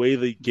Wonga, the way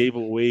they gave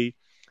way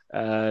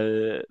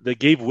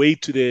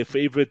to their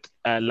favorite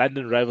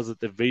London rivals at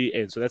the very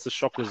end. So that's a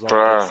shock result.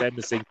 That Sam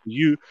is saying to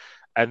you.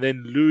 And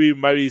then Louis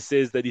Murray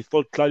says that he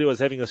thought Claudio was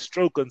having a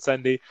stroke on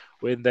Sunday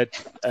when that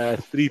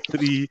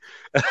 3-3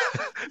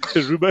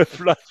 rumor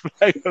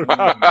flying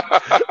around.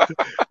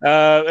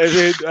 And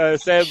then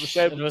Sam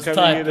it was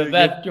tight.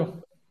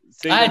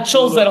 I had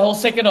chills that whole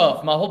second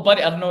half. My whole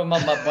body, I don't know,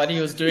 my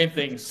body was doing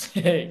things.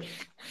 Yeah.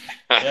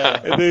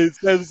 And then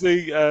Sam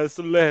saying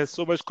Soler has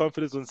so much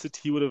confidence on City,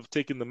 he would have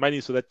taken the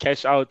money, so that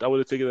cash out, I would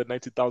have taken that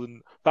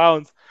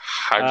 £90,000.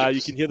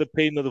 You can hear the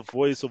pain of the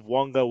voice of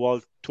Wonga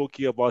while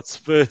talking about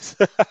Spurs.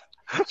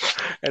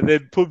 And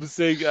then Pum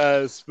saying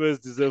Spurs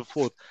deserve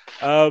fourth.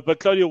 But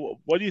Claudio,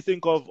 what do you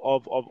think of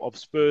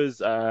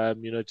Spurs?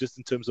 Just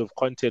in terms of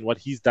content, what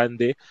he's done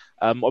there.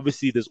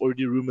 Obviously, there's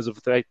already rumors of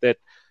the fact that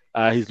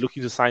he's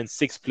looking to sign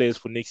 6 players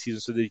for next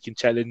season so that he can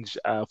challenge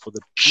for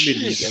the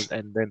Premier League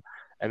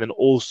and then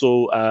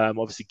also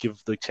obviously give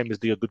the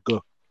Champions League a good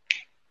go.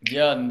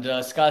 Yeah,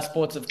 and Sky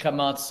Sports have come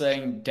out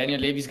saying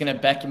Daniel Levy's going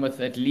to back him with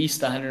at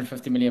least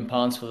 £150 million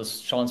for this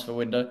transfer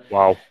window.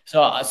 Wow.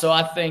 So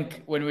I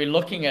think when we're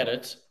looking at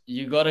it,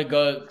 you got to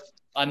go.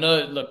 I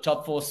know, look,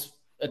 top four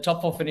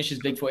finish is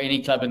big for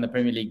any club in the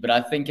Premier League, but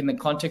I think in the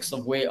context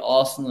of where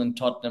Arsenal and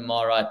Tottenham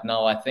are right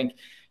now, I think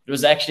it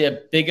was actually a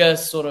bigger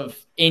sort of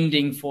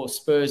ending for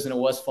Spurs than it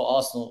was for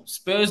Arsenal.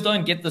 Spurs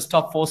don't get this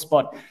top 4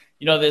 spot.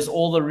 There's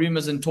all the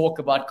rumors and talk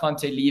about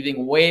Conte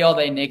leaving. Where are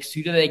they next?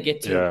 Who do they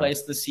get to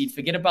replace the seat?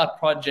 Forget about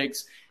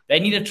projects. They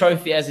need a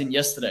trophy as in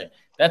yesterday.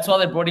 That's why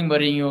they brought in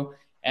Mourinho,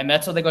 and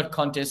that's why they got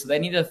Conte. So they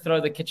need to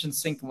throw the kitchen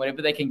sink and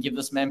whatever they can give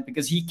this man,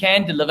 because he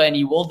can deliver and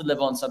he will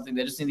deliver on something.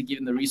 They just need to give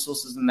him the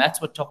resources, and that's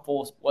what top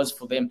 4 was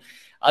for them.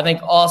 I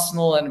think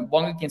Arsenal, and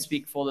Wonga can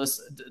speak for this,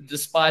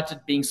 despite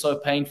it being so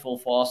painful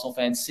for Arsenal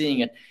fans seeing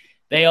it,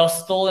 they are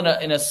still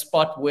in a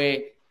spot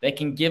where they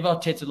can give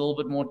Arteta a little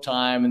bit more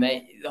time, and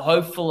they're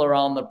hopeful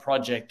around the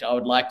project. I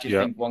would like to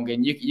think, Wonga,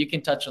 and you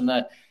can touch on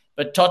that.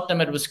 But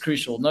Tottenham, it was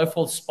crucial. No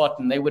 4th spot,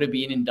 and they would have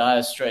been in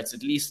dire straits.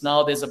 At least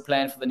now there's a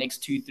plan for the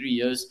next 2-3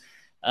 years.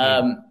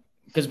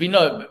 Because we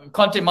know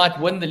Conte might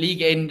win the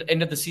league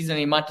end of the season,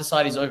 and he might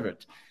decide he's over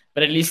it.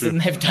 But at least then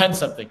they've done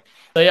something.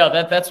 So,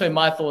 that's where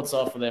my thoughts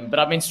are for them.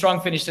 But,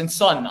 strong finish. And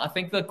Son, I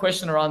think the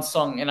question around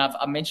Son, and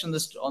I mentioned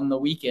this on the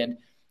weekend,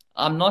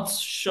 I'm not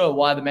sure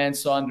why the man's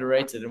so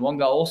underrated. And one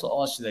guy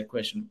also asked you that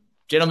question.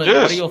 Gentlemen,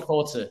 what are your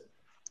thoughts here?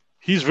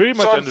 He's very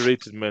much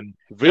underrated, man.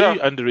 Very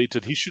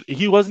underrated.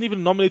 He wasn't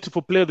even nominated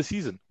for Player of the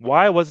Season.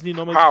 Why wasn't he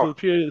nominated for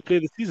Player of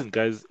the Season,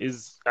 guys?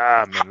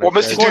 More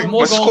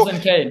goals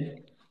than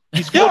Kane.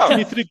 He scored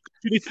Yeah.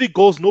 23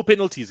 goals, no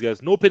penalties,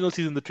 guys. No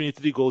penalties in the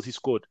 23 goals he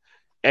scored.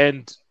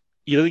 And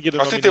he doesn't get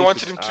a I think they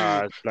nomination.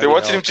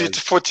 wanted him to hit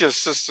 40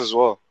 assists as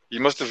well. He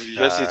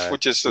has hit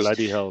 40 assists.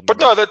 Bloody hell, But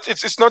man. no,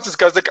 it's nonsense,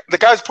 guys. The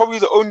guy's probably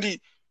the only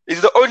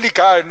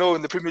guy I know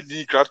in the Premier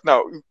League right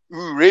now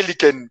who really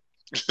can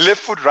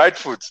left foot, right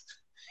foot.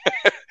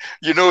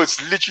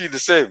 It's literally the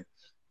same.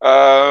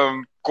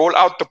 Goal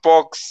out the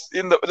box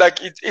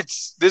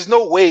there's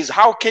no ways.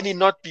 How can he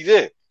not be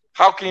there?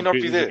 How can he not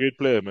be He's there? a great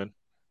player, man.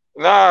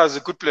 Nah, he's a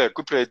good player.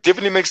 Good player.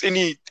 Definitely makes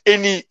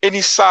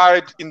any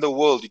side in the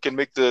world. You can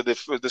make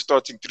the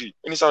starting three.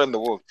 Any side in the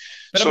world.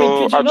 But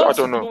So I I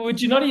don't know. Would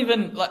you not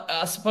even like?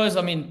 I suppose.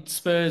 I mean,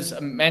 Spurs,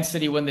 Man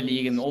City win the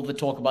league, and all the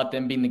talk about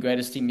them being the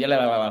greatest team.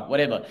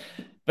 Whatever.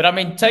 But I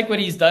mean, take what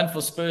he's done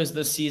for Spurs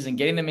this season,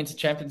 getting them into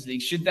Champions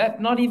League. Should that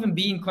not even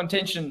be in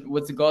contention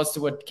with regards to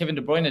what Kevin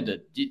De Bruyne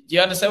did? Do you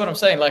understand what I'm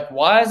saying? Like,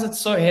 why is it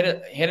so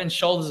head and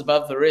shoulders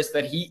above the rest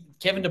that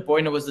Kevin De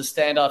Bruyne was the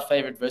standout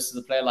favorite versus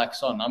a player like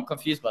Son? I'm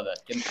confused by that.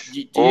 Do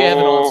you have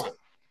an answer?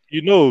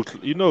 You know,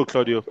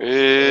 Claudio.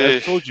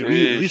 I told you,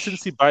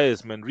 recency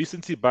bias, man.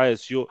 Recency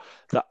bias.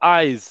 The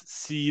eyes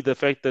see the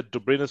fact that De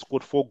Bruyne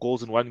scored 4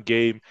 goals in one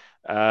game,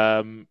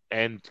 and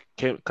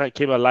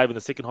came alive in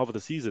the second half of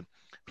the season.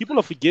 People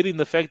are forgetting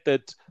the fact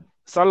that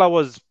Salah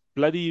was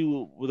bloody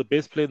the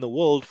best player in the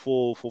world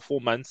for 4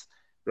 months,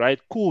 right?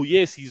 Cool.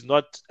 Yes, he's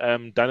not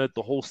done it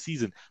the whole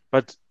season,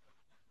 but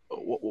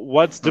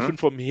what's different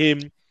from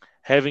him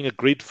having a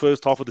great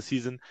first half of the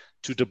season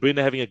to De Bruyne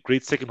having a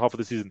great second half of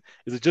the season?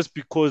 Is it just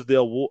because De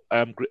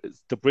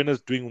Bruyne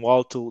is doing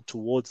well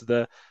towards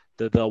the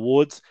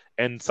awards,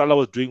 and Salah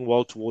was doing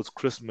well towards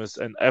Christmas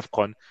and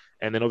AFCON,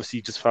 and then obviously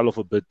he just fell off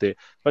a bit there?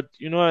 But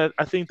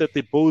I think that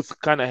they both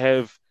kind of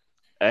have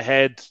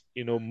had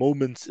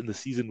moments in the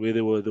season where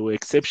they were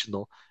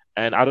exceptional,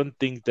 and I don't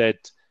think that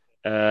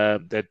De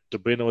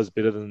Bruyne was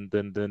better than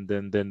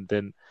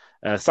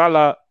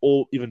Salah,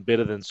 or even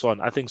better than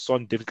Son. I think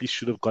Son definitely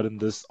should have gotten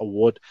this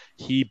award.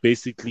 He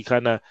basically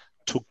kind of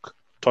took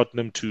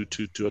Tottenham to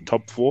a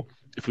top 4,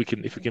 if we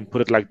can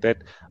put it like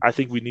that. I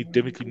think we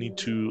definitely need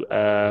to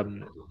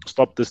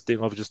stop this thing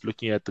of just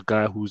looking at the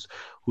guy who's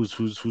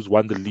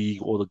won the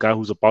league, or the guy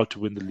who's about to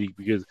win the league,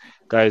 because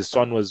guys,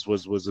 Son was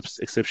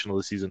exceptional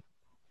this season.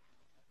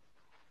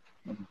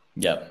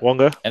 Yeah,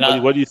 Wonga,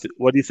 what do you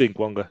think,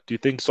 Wonga? Do you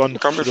think Son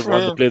should have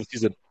won the player of the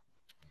season?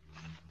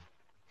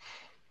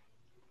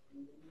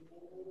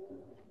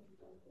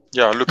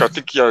 Yeah, look, I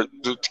think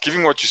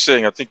given what you're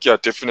saying, I think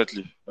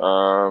definitely.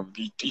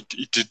 He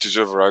did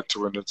deserve a right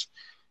to win it.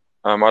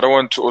 I don't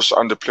want to also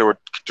underplay what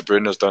De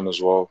Bruyne has done as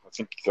well. I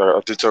think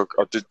I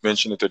did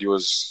mention it that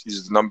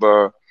he's the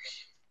number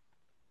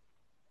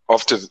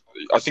after.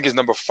 I think he's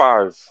number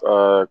 5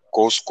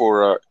 goal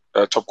scorer,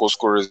 top goal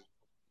scorer,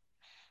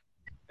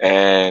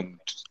 and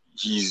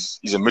he's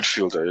a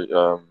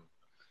midfielder.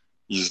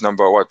 He's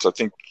number what? I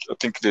think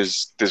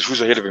there's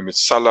who's ahead of him.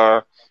 It's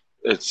Salah.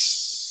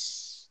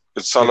 It's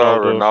Salah,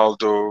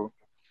 Ronaldo.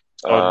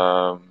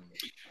 Salah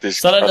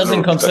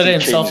doesn't consider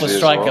himself a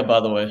striker, by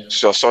the way.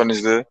 So Son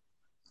is there.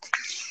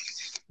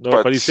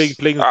 No, but he's saying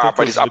playing.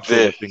 But he's up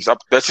there. He's up.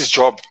 That's his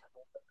job.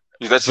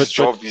 That's his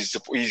job.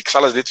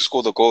 Salah's there to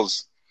score the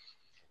goals.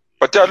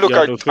 But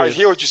look, I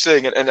hear what you're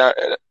saying, and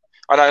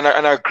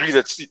I agree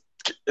that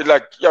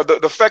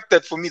the fact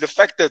that for me, the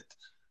fact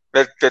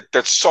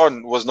that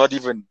Son was not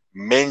even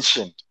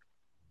mentioned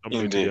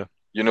in there,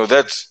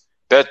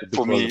 that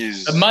for me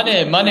is.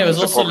 Mane was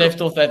also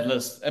left off that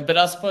list. But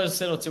I suppose,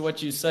 Settle, to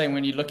what you're saying,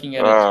 when you're looking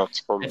at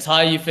it's how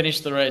you finish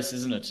the race,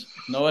 isn't it?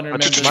 No one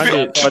remembers.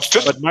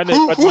 But Mane,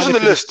 who's on the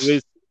list?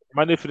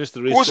 Mane finished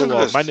the race so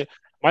well.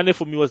 Mane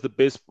for me was the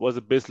best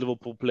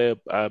Liverpool player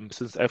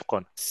since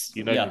AFCON.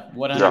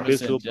 100%.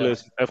 Best Liverpool player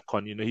since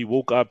AFCON. He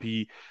woke up.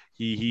 He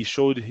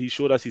showed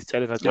us his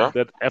talent. I think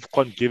that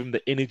AFCON gave him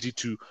the energy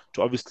to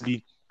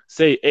obviously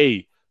say,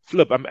 "Hey,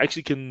 flip, I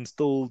actually can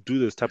still do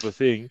this type of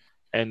thing,"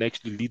 and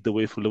actually lead the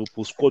way for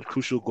Liverpool. Scored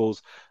crucial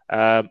goals.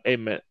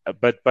 Amen.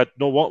 But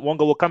no,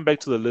 Wonga will come back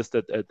to the list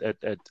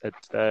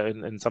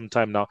in some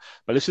time now.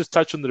 But let's just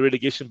touch on the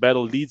relegation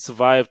battle. Leeds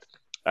survived.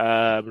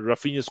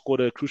 Rafinha scored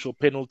a crucial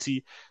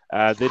penalty.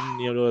 Then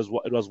it was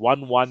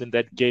 1-1 in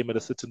that game at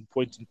a certain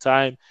point in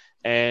time,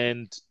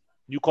 and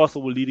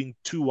Newcastle were leading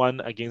 2-1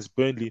 against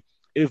Burnley.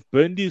 If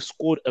Burnley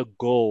scored a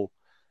goal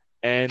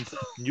and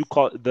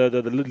Newcastle,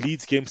 the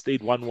Leeds game stayed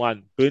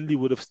 1-1, Burnley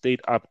would have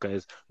stayed up,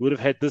 guys. We would have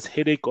had this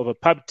headache of a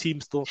pub team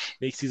still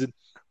next season.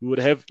 We would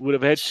have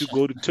had to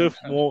go to Turf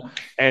Moor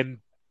and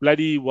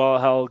bloody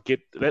hell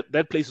get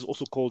that place is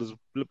also cold. It's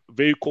a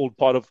very cold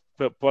part of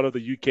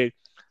the UK.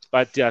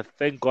 But yeah,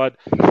 thank God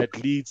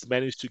that Leeds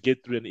managed to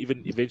get through and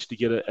even eventually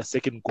get a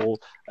second goal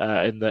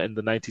in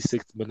the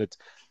 96th minute.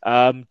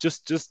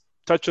 Just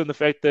touch on the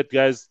fact that,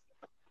 guys,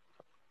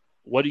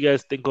 what do you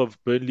guys think of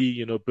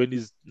Burnley?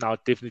 Burnley's now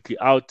definitely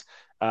out.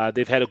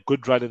 They've had a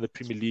good run in the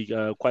Premier League,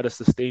 quite a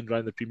sustained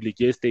run in the Premier League.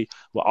 Yes, they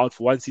were out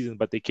for one season,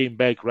 but they came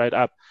back right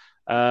up.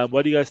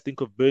 What do you guys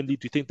think of Burnley?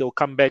 Do you think they'll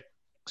come back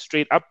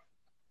straight up?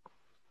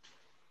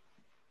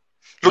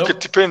 Look, it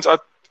depends. And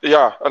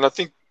I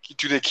think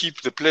do they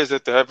keep the players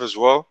that they have as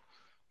well?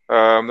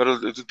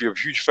 It would be a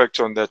huge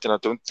factor on that, and I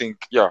don't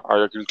think. Yeah,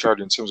 I agree with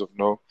Claudia in terms of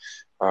no.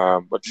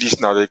 At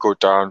least now they go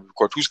down. We've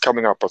got who's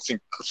coming up. I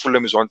think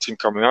Fulham is one team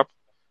coming up.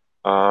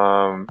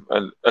 And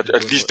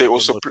at least they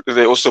also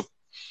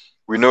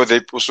we know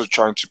they're also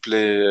trying to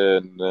play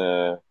in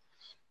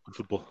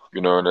football.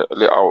 You know,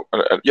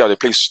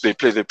 they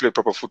play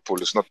proper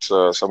football. It's not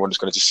someone who's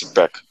going to just sit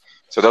back.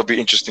 So that'll be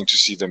interesting to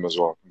see them as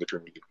well in the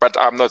Premier League. But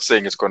I'm not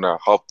saying it's going to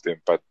help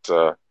them. But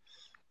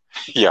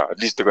yeah, at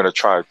least they're going to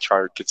try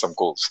to get some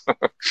goals.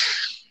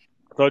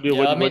 Claudio,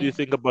 what do you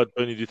think about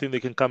Burnley? Do you think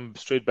they can come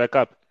straight back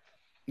up?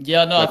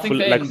 Yeah, no, I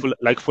think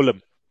like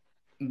Fulham.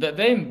 They're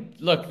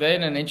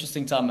in an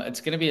interesting time.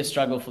 It's going to be a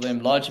struggle for them,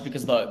 largely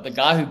because the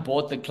guy who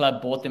bought the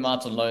club bought them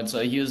out on loan.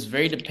 So he was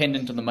very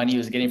dependent on the money he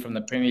was getting from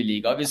the Premier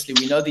League. Obviously,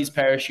 we know these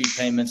parachute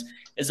payments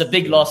is a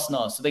big loss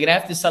now. So they're going to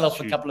have to sell off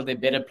a couple of their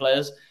better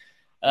players.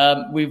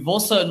 We've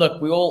also,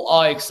 we all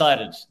are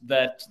excited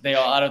that they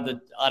are out of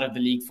the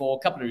league for a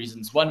couple of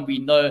reasons. One, we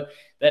know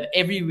that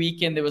every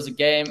weekend there was a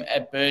game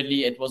at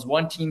Burnley. It was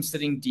one team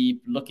sitting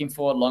deep, looking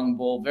for a long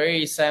ball.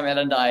 Very Sam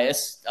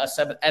Allardyce-esque.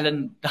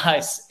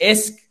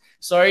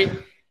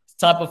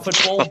 Type of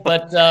football,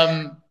 but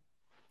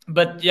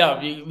yeah,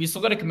 we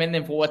still got to commend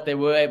them for what they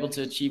were able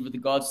to achieve with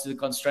regards to the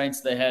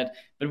constraints they had.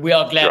 But we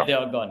are glad they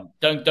are gone.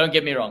 Don't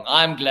get me wrong.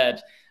 I'm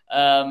glad,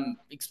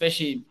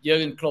 especially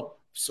Jurgen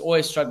Klopp's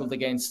always struggled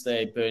against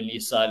the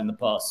Burnley side in the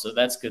past, so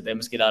that's good. They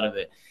must get out of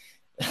there.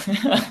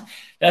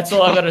 That's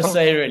all I've got to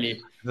say,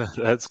 really.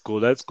 That's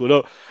cool.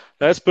 No,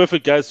 that's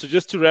perfect, guys. So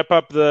just to wrap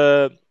up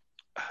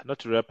not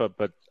to wrap up,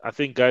 but I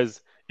think,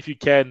 guys, if you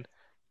can.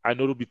 I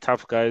know it'll be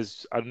tough,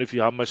 guys. I don't know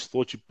how much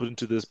thought you put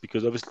into this,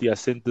 because obviously I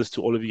sent this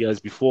to all of you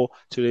guys before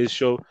today's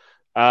show.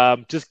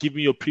 Just give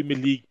me your Premier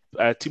League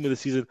team of the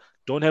season.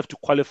 Don't have to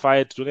qualify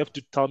it. Don't have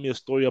to tell me a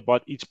story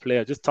about each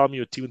player. Just tell me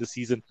your team of the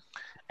season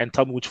and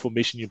tell me which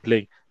formation you're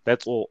playing.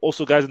 That's all.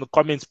 Also, guys, in the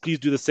comments, please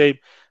do the same.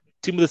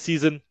 Team of the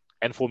season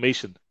and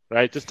formation,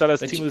 right? Just tell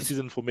us team of the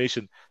season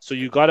formation. So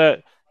you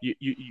can't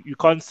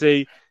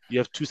say you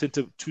have two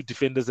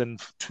defenders and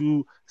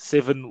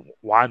 2-7-1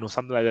 or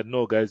something like that.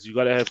 No, guys, you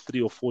gotta have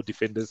 3 or 4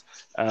 defenders,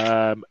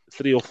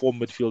 3 or 4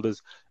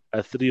 midfielders,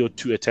 3 or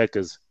 2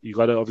 attackers. You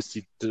gotta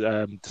obviously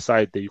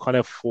decide that you can't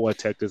have 4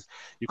 attackers.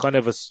 You can't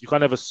have a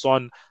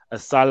Son, a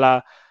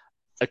Salah,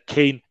 a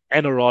Kane,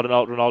 and a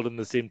Ronaldo in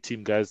the same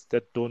team, guys.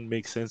 That don't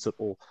make sense at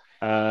all.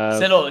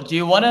 Selo, do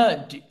you want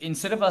to,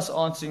 instead of us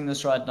answering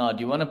this right now, do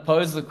you want to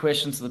pose the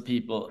question to the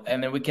people,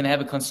 and then we can have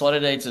a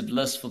consolidated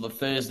list for the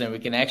Thursday, and we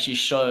can actually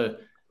show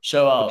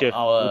our...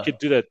 We could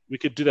do that. We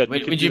could do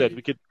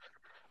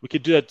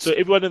that. So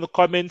everyone in the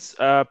comments,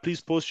 please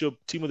post your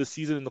team of the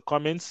season in the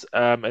comments,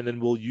 and then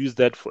we'll use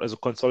that as a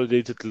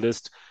consolidated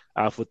list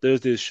for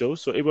Thursday's show.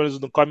 So everyone is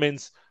in the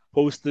comments,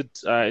 post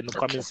it in the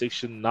comment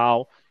section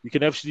now. You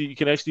can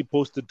actually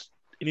post it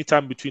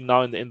anytime between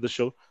now and the end of the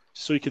show,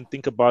 so you can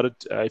think about it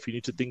if you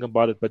need to think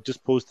about it. But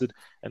just post it,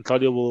 and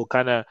Claudia will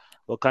kind of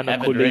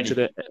collate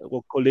it.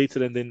 We'll collate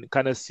it and then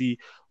kind of see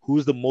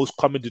who's the most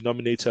common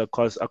denominator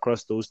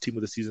across those team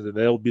of the season, and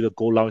that will be the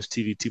Goal Lounge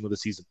TV team of the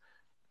season.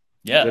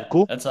 Yeah, is that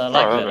cool? I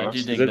like that. I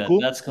do dig that. Cool?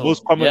 That's cool.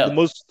 Most common,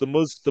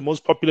 the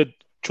most popular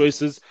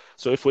choices.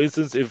 So, if for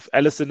instance, if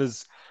Alisson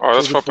is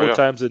chosen 4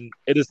 times and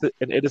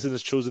Edison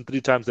is chosen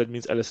 3 times, that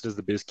means Alisson is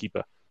the best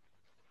keeper.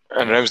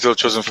 And Ramsdale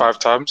chosen 5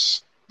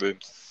 times.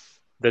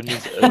 That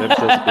means Ramsdale's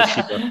the best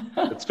keeper.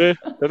 That's fair.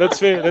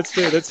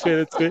 That's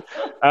fair.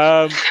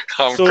 I'm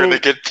gonna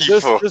get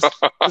people.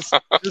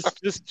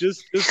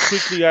 Just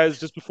quickly, guys,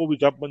 just before we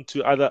jump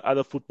onto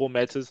other football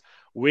matters,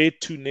 where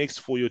to next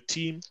for your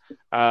team?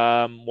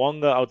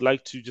 Wanga, I would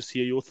like to just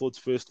hear your thoughts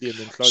firstly, and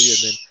then Claudia,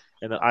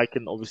 and then I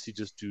can obviously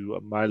just do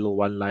my little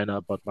one-liner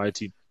about my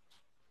team.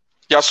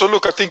 Yeah, so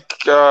look, I think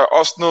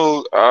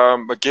Arsenal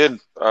again.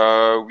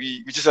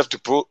 We just have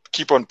to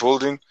keep on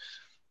building.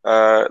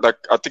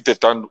 I think they've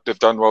done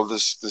well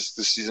this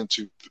season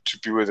to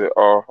be where they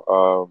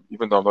are.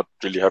 Even though I'm not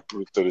really happy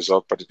with the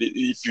result, but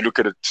if you look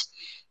at it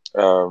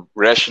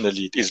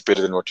rationally, it is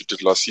better than what you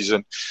did last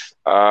season.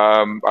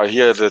 I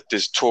hear that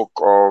there's talk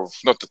of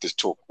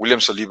William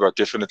Saliba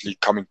definitely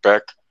coming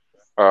back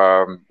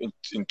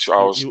into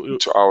our.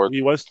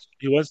 He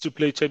wants to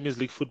play Champions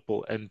League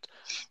football, and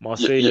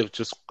Marseille have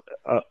just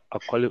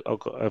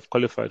have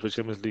qualified for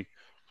Champions League.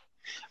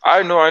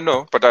 I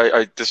know, but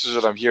this is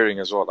what I'm hearing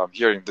as well. I'm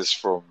hearing this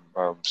from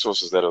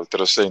sources that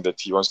are saying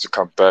that he wants to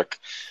come back,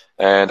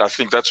 and I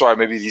think that's why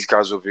maybe these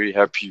guys were very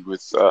happy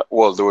with. They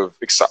were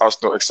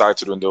Arsenal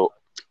excited when they were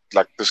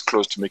like this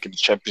close to making the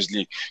Champions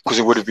League, because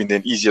it would have been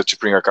then easier to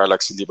bring a guy like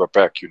Saliba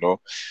back. It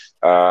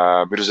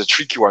was a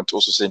tricky one to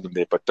also send him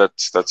there, but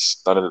that's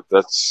out of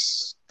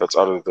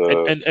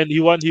the. And he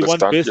won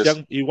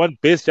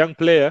best young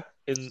player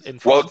in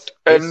France.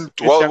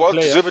 Well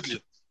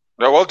deservedly.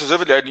 No, well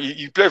deservedly, and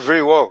he played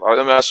very well. I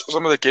mean, I saw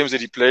some of the games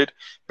that he played.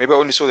 Maybe I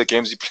only saw the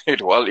games he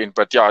played well in,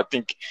 but yeah, I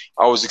think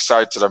I was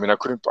excited. I mean, I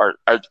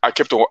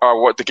kept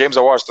what the games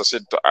I watched. I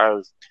said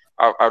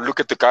I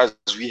look at the guys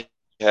we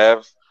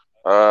have,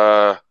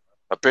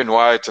 Ben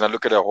White, and I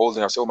look at her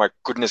holding, I say, oh my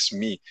goodness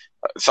me.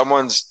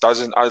 Someone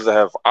doesn't either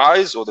have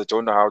eyes or they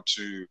don't know how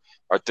to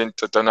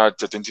identify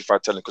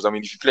talent. Because, I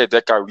mean, if you play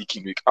that guy week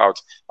in, week out,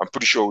 I'm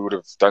pretty sure we would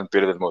have done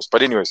better than most.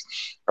 But anyways,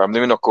 let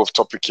me not go off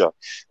topic here.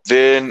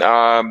 Then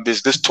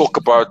there's this talk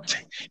about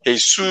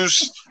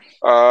Jesus,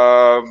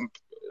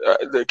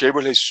 the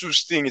Gabriel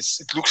Jesus thing.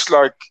 It looks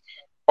like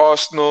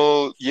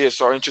Arsenal, yes,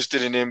 are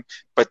interested in him,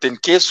 but then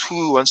guess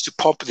who wants to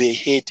pop their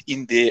head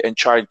in there and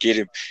try and get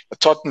him?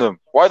 Tottenham.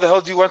 Why the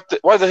hell do you want?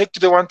 Why the heck do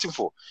they want him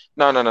for?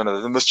 No.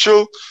 They must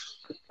chill.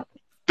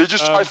 They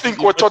just, I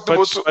think, what Tottenham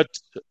also.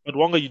 But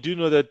Wonga, you do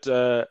know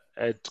that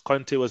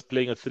Conte was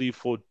playing a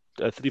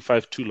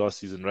 3-5-2 last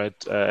season,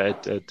 right?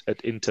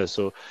 At Inter,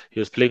 so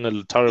he was playing a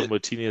Lautaro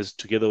Martinez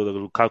together with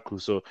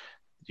Lukaku. So,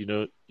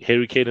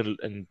 Harry Kane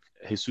and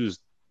Jesus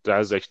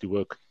does actually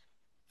work.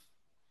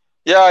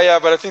 Yeah,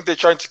 but I think they're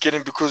trying to get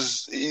him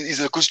because he's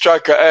a good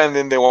striker, and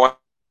then they want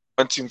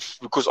him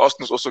because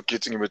Arsenal's also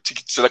getting him a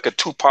ticket. It's like a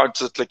 2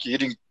 pounds. It's like you're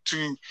hitting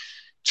two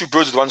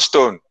birds with one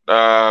stone.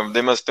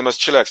 They must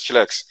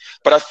chillax.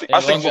 But I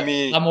think for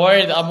me, I'm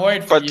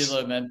worried for you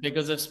though, man,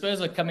 because if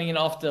Spurs are coming in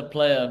after a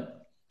player,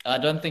 I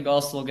don't think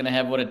Arsenal are going to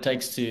have what it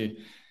takes to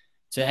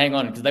hang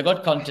on, because they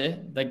got Conte.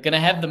 They're going to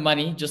have the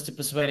money just to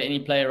persuade any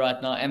player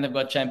right now, and they've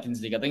got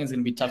Champions League. I think it's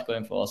going to be tough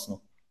going for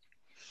Arsenal.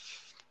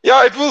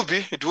 Yeah, it will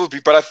be,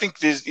 but I think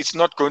it's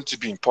not going to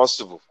be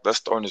impossible. That's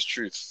the honest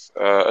truth.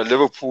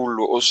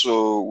 Liverpool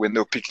also, when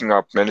they were picking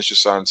up, managed to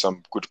sign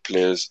some good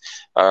players.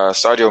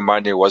 Sadio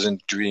Mane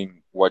wasn't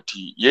doing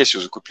he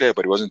was a good player,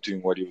 but he wasn't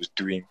doing what he was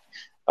doing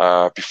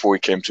before he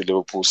came to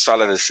Liverpool.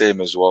 Salah the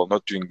same as well,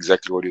 not doing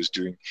exactly what he was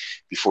doing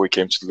before he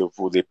came to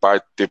Liverpool. I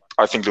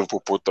think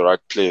Liverpool bought the right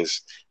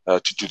players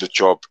to do the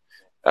job.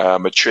 A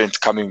Trent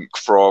coming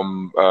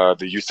from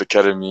the youth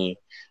academy.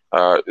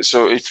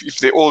 So if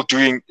they're all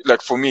doing,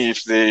 like, for me,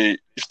 if they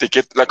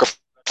get like a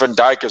Van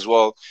Dijk as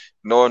well,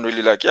 no one really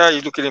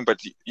you look at him, but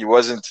he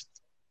wasn't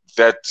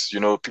that,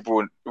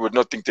 people would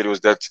not think that he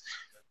was that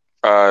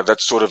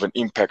sort of an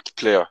impact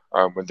player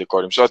when they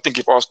got him. So I think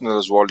if Arsenal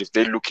as well, if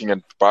they're looking at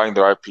buying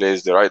the right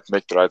players,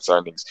 make the right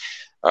signings,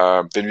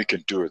 then we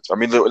can do it. I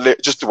mean,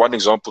 just the one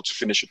example to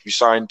finish it, we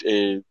signed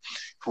who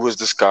was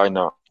this guy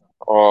now?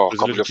 Oh, I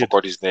can't believe I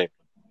forgot his name.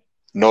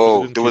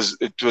 No, it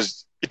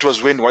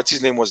was when what's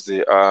his name was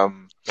there.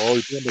 You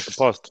remember the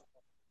past?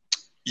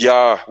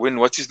 Yeah, when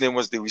what's his name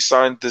was there. We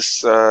signed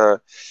this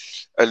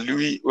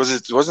Louis. It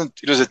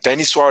was a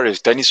Danny Suarez.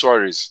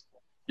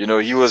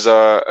 He was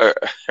a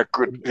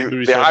good.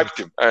 They hyped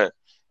him,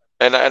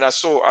 and I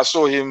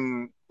saw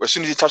him as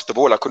soon as he touched the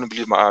ball. I couldn't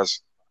believe my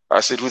eyes. I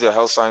said, "Who the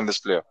hell signed this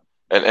player?"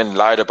 And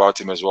lied about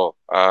him as well.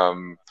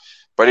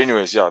 But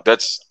anyways, yeah,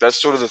 that's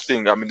sort of the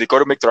thing. I mean, they got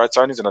to make the right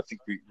signings, and I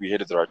think we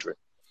headed the right way.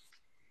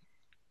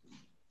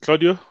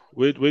 Claudio,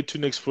 where to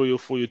next for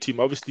your team?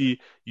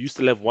 Obviously, you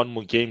still have one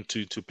more game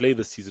to play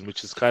this season,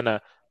 which is kind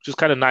of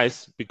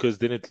nice, because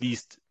then at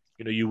least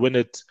you win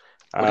it.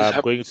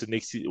 Going into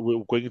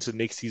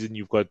next season,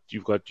 you've got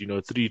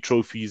 3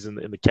 trophies in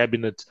the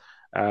cabinet,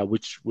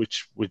 which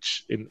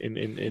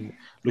in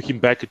looking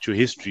back at your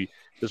history,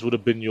 this would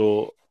have been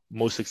your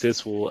most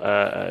successful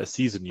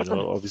season.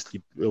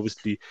 Obviously,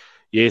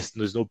 yes,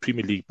 there's no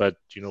Premier League, but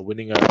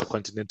winning a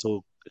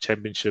continental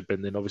championship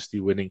and then obviously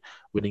winning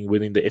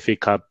the FA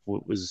Cup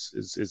is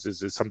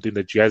something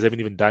that you guys haven't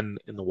even done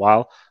in a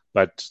while,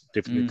 but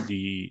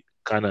definitely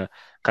kind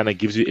of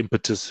gives you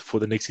impetus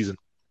for the next season.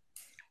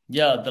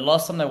 Yeah, the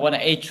last time they won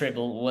a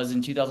treble was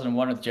in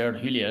 2001 with Gerard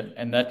Houllier,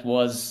 and that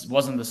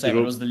wasn't the same.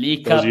 It was the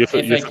League Cup,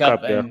 FA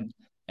Cup, and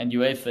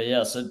UEFA.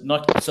 Yeah,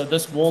 so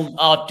this will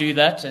outdo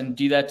that and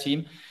do that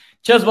team.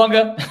 Cheers,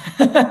 Wonga.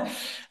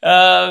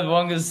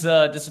 Wonga's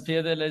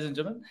disappeared there, ladies and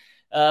gentlemen.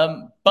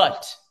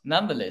 But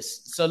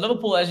nonetheless, so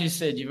Liverpool, as you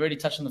said, you've already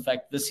touched on the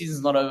fact the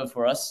season's not over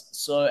for us.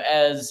 So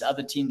as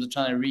other teams are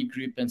trying to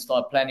regroup and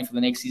start planning for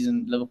the next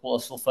season, Liverpool are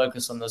still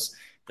focused on this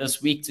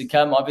week to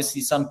come.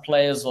 Obviously, some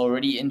players are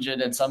already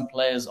injured and some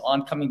players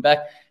aren't coming back.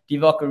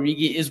 Divock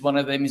Origi is one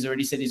of them. He's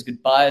already said his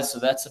goodbyes, so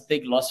that's a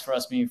big loss for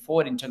us moving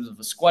forward in terms of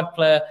a squad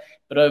player.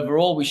 But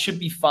overall, we should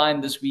be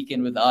fine this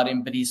weekend without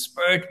him, but his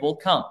spirit will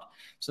count.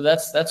 So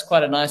that's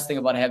quite a nice thing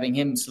about having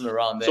him still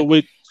around there. So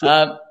wait.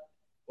 Yep.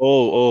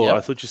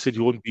 I thought you said he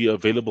won't be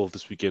available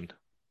this weekend.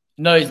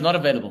 No, he's not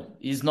available.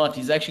 He's not.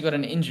 He's actually got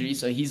an injury,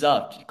 so he's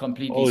out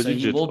completely. So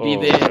injured. He will be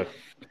there. Okay.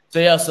 So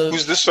yeah. So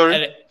who's this?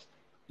 Sorry,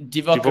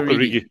 Divock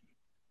Origi.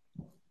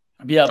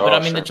 Yeah, but I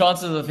mean, the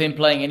chances of him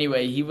playing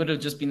anyway, he would have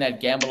just been that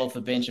gamble off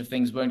the bench if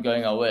things weren't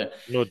going our way.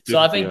 So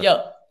I think,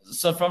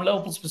 So from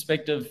Liverpool's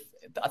perspective,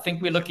 I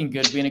think we're looking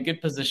good. We're in a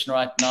good position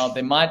right now.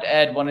 They might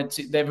add 1 or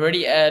 2. They've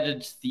already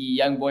added the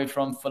young boy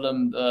from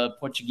Fulham, the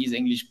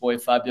Portuguese-English boy,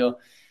 Fabio.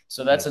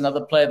 So that's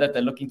another player that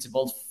they're looking to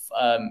build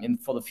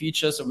for the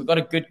future. So we've got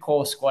a good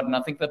core squad. And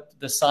I think that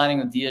the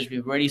signing of Diaz,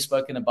 we've already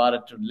spoken about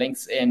it to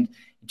length's end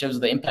in terms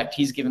of the impact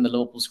he's given the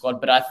Liverpool squad.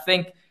 But I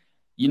think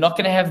you're not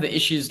going to have the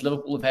issues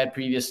Liverpool have had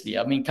previously.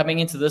 I mean, coming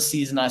into this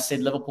season, I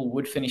said Liverpool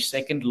would finish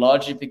second,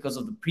 largely because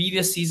of the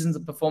previous seasons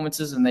of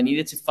performances, and they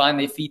needed to find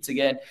their feet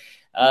again.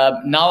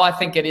 Now I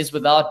think it is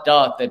without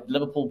doubt that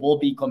Liverpool will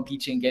be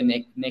competing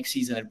again next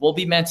season. It will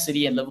be Man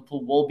City and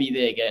Liverpool will be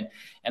there again.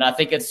 And I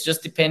think it's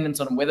just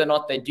dependent on whether or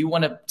not they do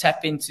want to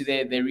tap into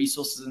their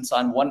resources and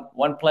sign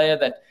one player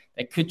that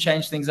could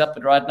change things up.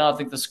 But right now, I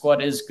think the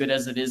squad is good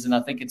as it is. And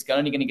I think it's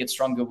only going to get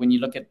stronger when you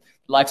look at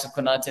the likes of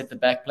Konate at the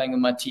back playing with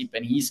Matip.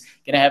 And he's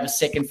going to have a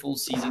second full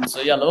season.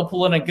 So, yeah,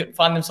 Liverpool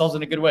find themselves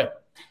in a good way.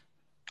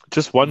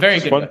 Just one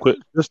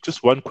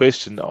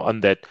question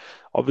on that.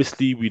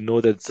 Obviously, we know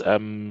that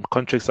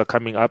contracts are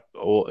coming up,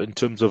 or in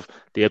terms of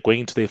they are going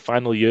into their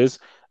final years.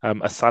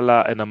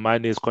 Salah and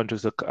Mane's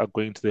contracts are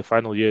going to their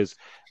final years.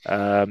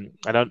 And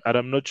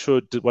I'm not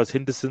sure, was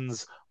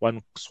Henderson's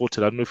one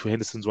sorted? I don't know if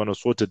Henderson's one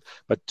was sorted,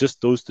 but just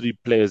those three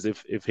players,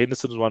 if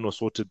Henderson's one was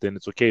sorted, then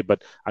it's okay.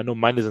 But I know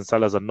Mane's and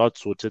Salah's are not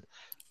sorted.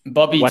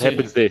 Bobby, what too.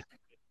 happens there?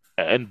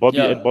 And Bobby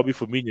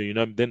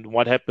Firmino, then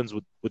what happens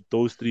with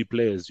those three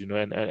players,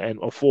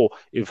 or four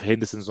if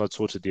Henderson's not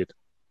sorted yet?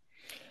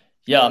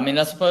 Yeah, I mean,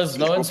 I suppose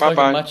no one's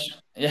spoken much.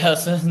 Yeah,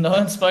 so no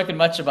one's spoken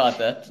much about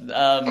that.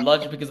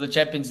 Largely because the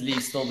Champions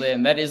League's still there,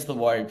 and that is the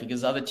worry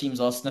because other teams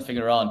are sniffing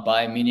around.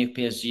 Bayern Munich,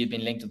 PSG have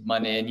been linked with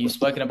Mane, and you've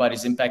spoken about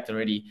his impact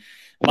already.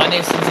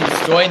 Mane, since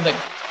he's joined the.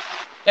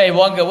 Hey,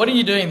 Wanga, what are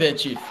you doing there,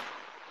 Chief?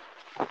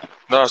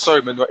 No,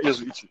 sorry, man, my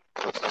ears are itchy.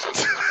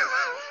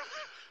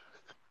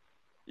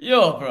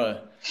 Yo, bro.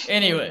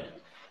 Anyway,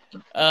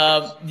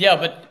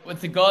 but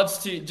with regards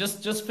to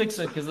just fix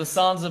it because the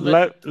sounds a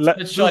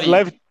bit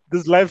shoddy.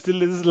 This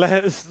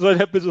is what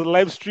happens with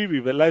live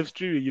streaming. But live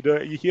streaming,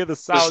 you hear the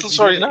sound. It's still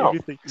sorry now.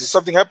 Everything.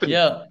 Something happened.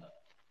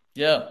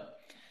 Yeah.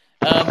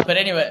 But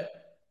anyway,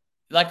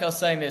 like I was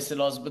saying there,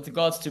 Silas, with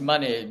regards to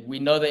Mane, we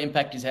know the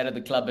impact he's had at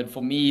the club, and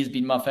for me, he's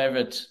been my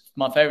favorite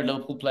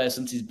Liverpool player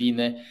since he's been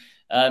there.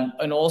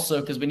 And also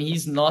because when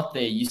he's not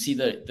there, you see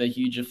the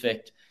huge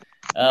effect.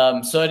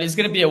 So it is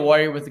going to be a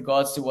worry with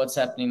regards to what's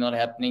happening, not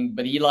happening.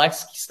 But he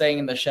likes staying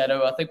in the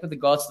shadow. I think with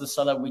regards to the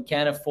Salah, we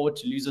can afford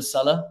to lose a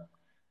Salah.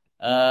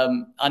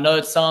 I know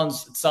it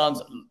sounds.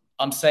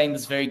 I'm saying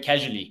this very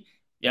casually.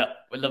 Yeah,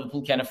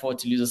 Liverpool can afford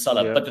to lose a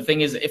Salah. Yeah. But the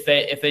thing is, if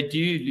they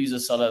do lose a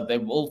Salah, they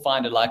will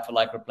find a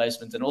like-for-like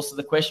replacement. And also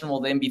the question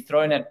will then be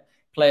thrown at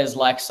players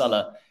like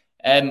Salah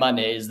and Mane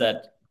is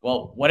that,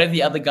 well, what have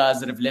the other guys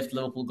that have left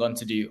Liverpool gone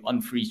to do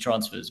on free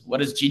transfers? What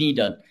has Gini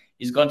done?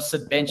 He's gone to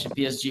sit bench at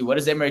PSG. What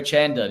has Emre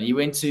Can done? He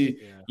went to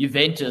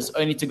Juventus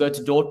only to go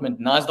to Dortmund.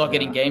 Now he's not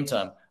getting game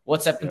time.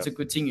 What's happened to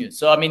Coutinho?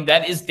 So, I mean,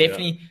 that is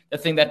definitely the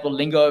thing that will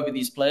linger over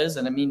these players.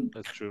 And, I mean,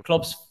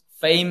 Klopp's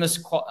famous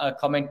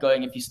comment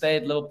going, if you stay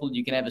at Liverpool,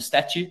 you can have a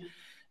statue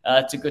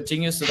to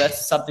Coutinho. So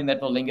that's something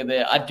that will linger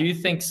there. I do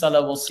think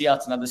Salah will see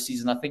out another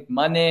season. I think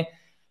Mane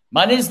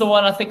is the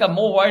one I think I'm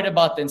more worried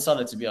about than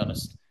Salah, to be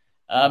honest.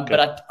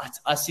 But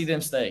I see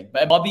them staying.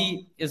 But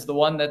Bobby is the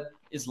one that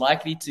is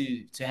likely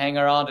to hang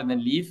around and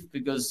then leave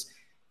because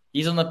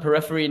he's on the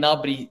periphery now,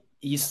 but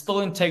he's still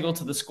integral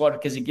to the squad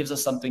because he gives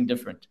us something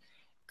different.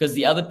 Because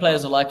the other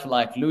players are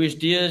like Luis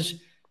Diaz,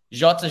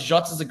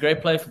 Jota's a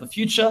great player for the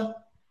future,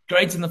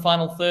 great in the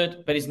final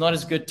third, but he's not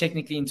as good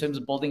technically in terms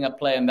of building up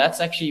play. And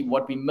that's actually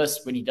what we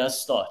miss when he does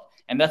start.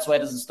 And that's why he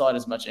doesn't start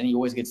as much and he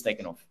always gets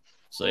taken off.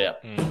 So, yeah.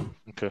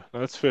 Okay,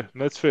 that's fair.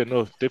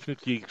 No,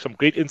 definitely some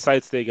great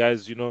insights there,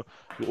 guys. We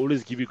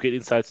always give you great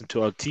insights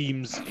into our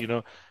teams,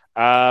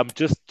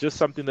 Just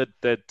something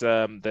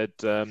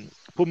that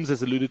Pums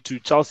has alluded to.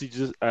 Chelsea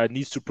just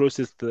needs to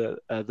process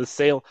the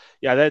sale.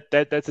 Yeah,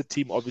 that's a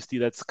team obviously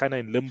that's kind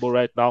of in limbo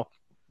right now.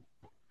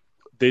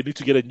 They need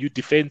to get a new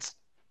defense.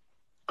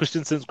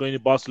 Christensen's going to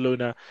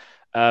Barcelona.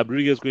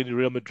 Rudiger's going to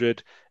Real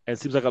Madrid, and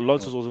it seems like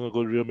Alonso's also going to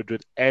go to Real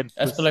Madrid, and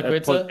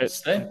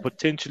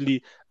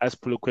potentially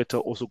Azpilicueta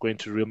also going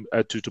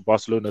to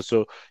Barcelona.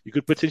 So you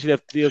could potentially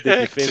have three of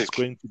their defense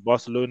going to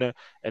Barcelona,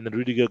 and then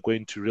Rudiger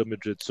going to Real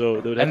Madrid.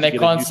 So they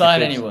can't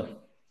sign anyone.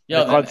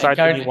 Yeah, they can't sign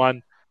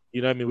anyone.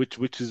 You know what I mean?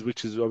 Which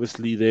is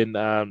obviously then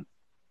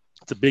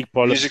it's a big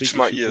problem. Music to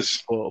my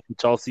ears for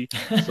Chelsea.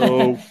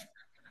 So.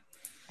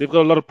 They've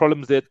got a lot of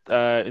problems there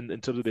in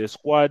terms of their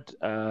squad.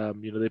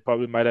 They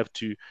probably might have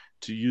to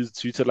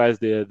utilize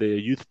their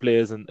youth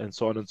players and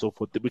so on and so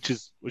forth,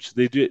 which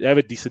they do. They have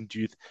a decent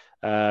youth.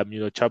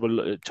 Chalobah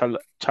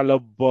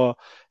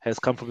has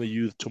come from the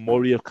youth.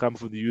 Tomori have come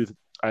from the youth.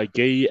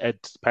 Gay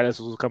at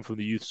Palace also come from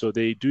the youth. So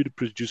they do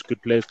produce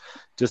good players.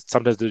 Just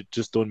sometimes they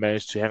just don't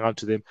manage to hang on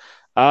to them.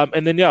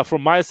 And then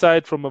from my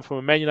side, from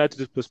a Man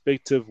United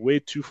perspective, where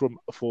to for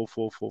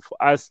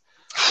us?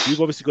 We've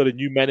obviously got a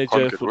new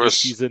manager for this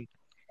season.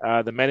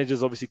 The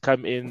manager's obviously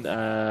come in.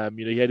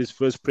 He had his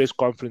first press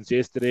conference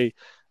yesterday.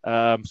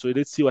 So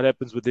let's see what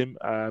happens with him.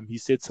 He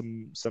said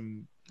some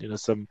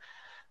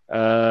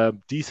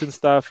decent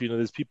stuff.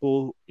 There's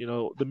people.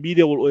 The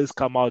media will always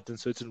come out in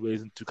certain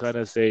ways and to kind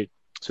of say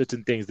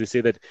certain things. They say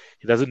that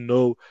he doesn't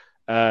know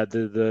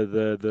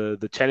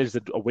the challenge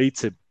that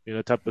awaits him.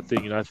 Type of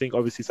thing. I think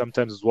obviously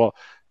sometimes as well,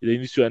 they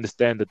need to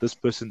understand that this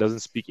person doesn't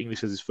speak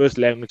English as his first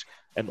language,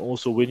 and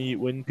also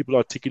when people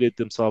articulate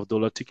themselves,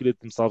 they'll articulate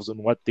themselves on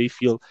what they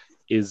feel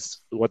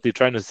is what they're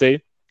trying to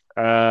say.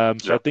 So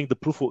I think the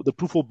proof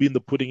will be in the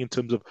pudding in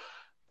terms of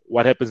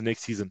what happens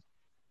next season.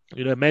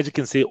 Magic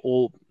can say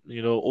all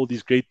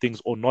these great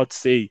things or not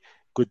say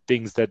good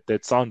things that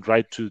sound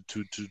right to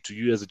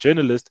you as a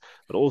journalist,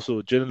 but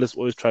also journalists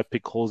always try to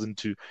pick holes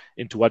into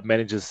what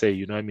managers say.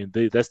 I mean,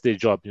 that's their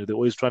job. They're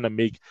always trying to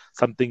make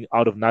something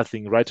out of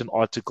nothing, write an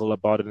article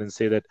about it and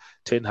say that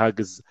Ten Hag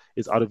is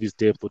out of his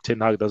depth, or Ten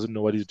Hag doesn't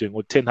know what he's doing,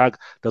 or Ten Hag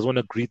doesn't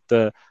want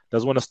to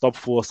doesn't want to stop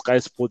for Sky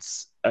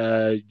Sports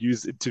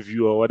news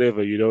interview or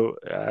whatever.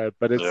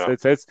 But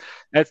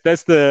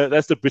that's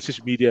the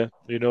British media.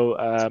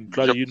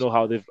 Claudia,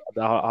 Yep.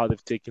 how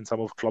they've taken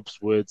some of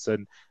Klopp's words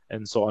and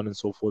so on and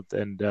so forth.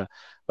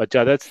 But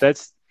yeah, that's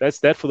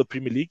that for the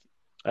Premier League.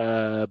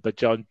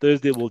 But yeah, on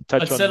Thursday we'll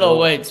touch But on still, more.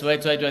 wait.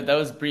 That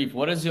was brief.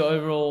 What is your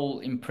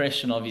overall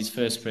impression of his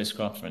first press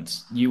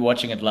conference? You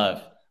watching it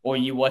live, or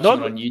you watching it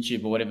No, on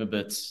YouTube, or whatever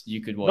bits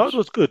you could no, it watch?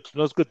 was good. It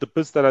was good. The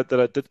bits that I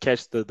did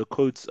catch the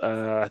quotes,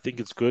 I think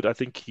it's good. I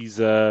think he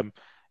doesn't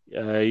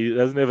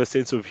have a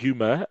sense of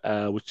humor,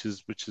 which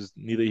is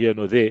neither here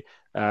nor there.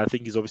 I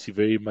think he's obviously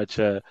very much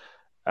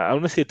I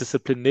don't want to say a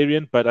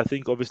disciplinarian, but I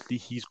think obviously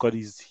he's got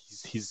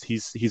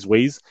his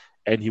ways,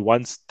 and he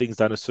wants things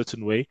done a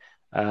certain way.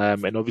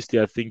 And obviously,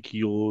 I think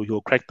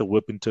he'll crack the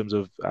whip in terms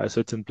of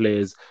certain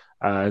players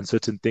and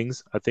certain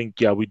things. I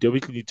think, yeah, we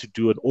definitely need to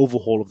do an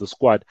overhaul of the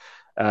squad.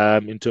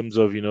 In terms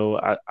of,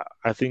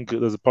 I think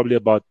there's probably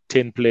about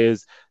 10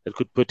 players that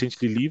could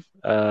potentially leave.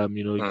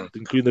 Mm.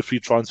 Including the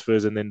free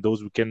transfers, and then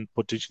those we can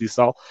potentially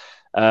sell.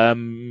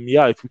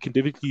 Yeah, if we can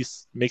definitely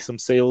make some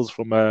sales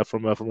from a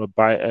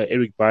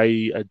Eric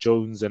Bailly, a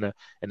Jones, and a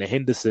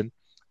Henderson.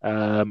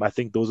 I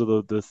think those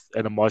are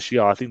and a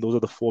Martial. I think those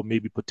are the four.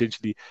 Maybe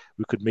potentially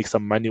we could make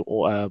some money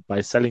by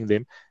selling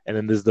them. And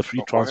then there's the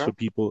free transfer Okay.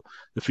 people,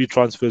 the free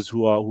transfers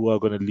who are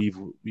going to leave.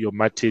 Your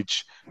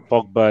Matic,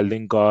 Pogba,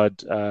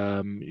 Lingard,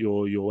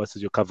 your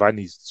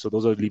Cavani's. So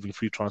those are leaving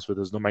free transfer.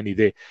 There's no money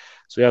there.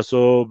 So yeah.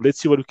 So let's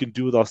see what we can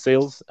do with our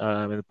sales,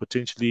 and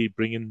potentially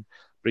bring in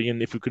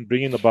if we can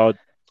bring in about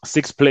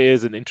 6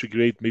 players and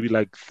integrate maybe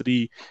like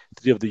three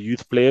of the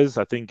youth players.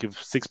 I think if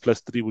 6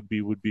 plus 3 would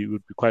be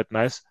quite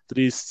nice.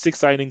 6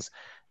 signings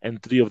and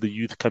 3 of the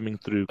youth coming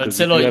through, But because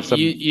we do still, have some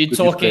you're good youth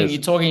talking players.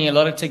 you're talking a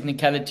lot of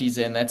technicalities,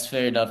 and that's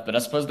fair enough. But I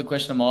suppose the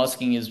question I'm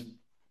asking is,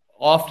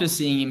 after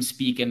seeing him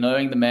speak and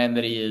knowing the man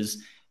that he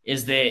is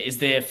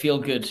there a feel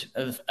good,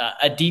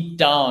 a deep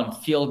down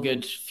feel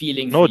good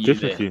feeling for No, you there?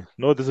 definitely.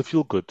 No, there's a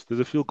feel good.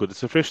 There's a feel good.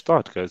 It's a fresh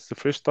start, guys. It's a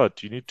fresh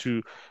start. You need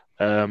to,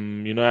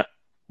 um, you know,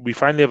 we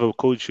finally have a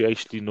coach who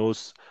actually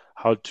knows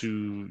how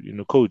to,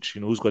 coach.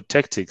 Who's got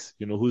tactics.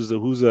 Who's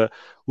a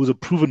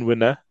proven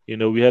winner.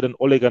 We had an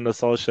Ole Gunnar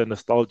Solskjaer,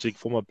 nostalgic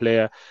former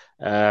player.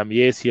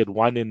 Yes, he had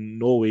won in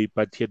Norway,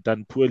 but he had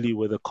done poorly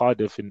with the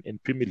Cardiff in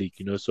Premier League.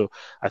 So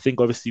I think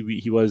obviously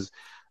he was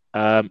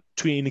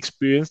too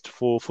inexperienced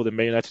for the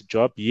Man United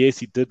job. Yes,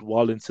 he did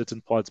well in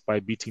certain parts by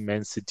beating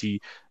Man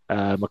City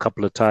a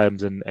couple of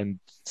times and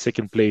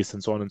second place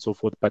and so on and so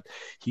forth. But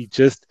he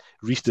just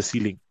reached the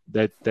ceiling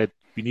that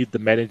we need the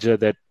manager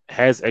that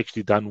has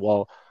actually done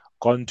well,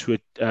 gone to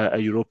a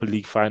Europa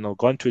League final,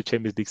 gone to a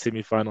Champions League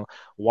semi-final,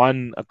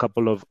 won a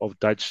couple of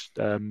Dutch,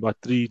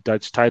 3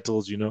 Dutch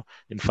titles, in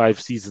 5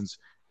 seasons.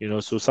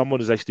 So someone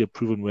who's actually a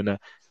proven winner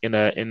in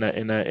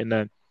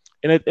a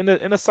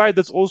side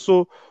that's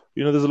also,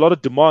 there's a lot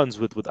of demands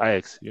with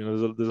Ajax.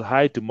 There's a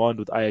high demand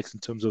with Ajax in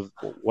terms of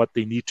what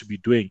they need to be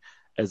doing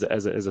as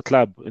a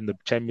club in the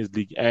Champions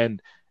League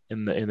and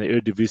in the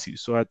Eredivisie.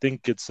 So I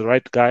think it's the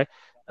right guy.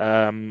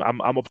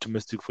 I'm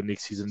optimistic for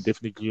next season.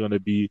 Definitely going to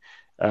be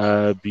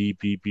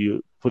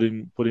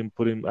putting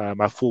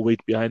my full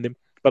weight behind him.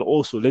 But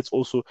also, let's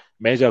also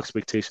measure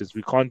expectations.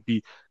 We can't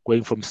be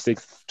going from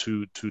sixth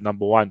to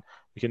number one.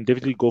 We can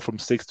definitely go from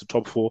sixth to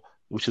top 4,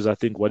 which is, I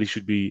think, what he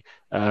should be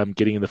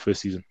getting in the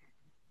first season.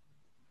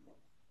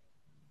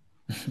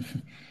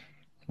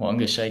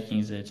 Wonga shaking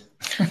his head.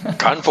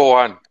 Gun for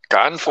one.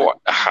 Gun for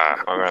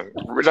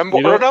number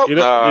You know, you know, you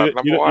know,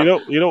 number you know, you one.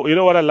 know, you know, you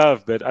know what I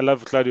love, man. I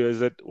love Claudio is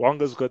that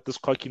Wanga's got this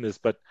cockiness,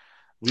 but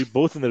we're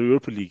both in the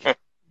Europa League,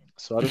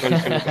 so I don't know how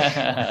you feel about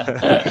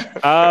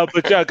that.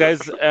 But yeah,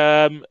 guys.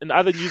 In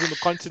other news on the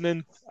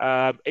continent,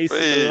 AC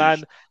Hey.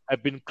 Milan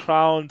have been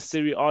crowned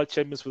Serie A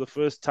champions for the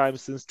first time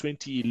since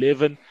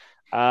 2011.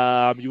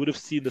 You would have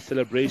seen the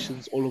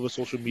celebrations all over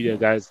social media,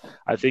 guys.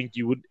 I think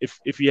you would,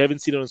 if you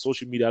haven't seen it on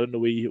social media, I don't know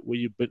where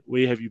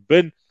have you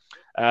been.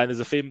 And there's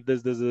a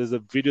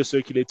video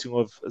circulating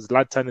of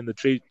Zlatan in the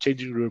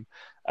changing room,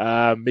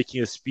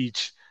 making a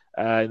speech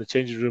in the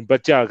changing room.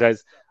 But yeah,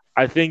 guys,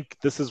 I think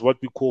this is what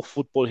we call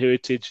football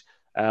heritage.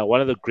 One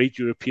of the great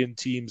European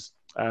teams,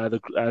 the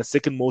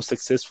second most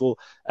successful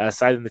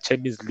side in the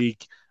Champions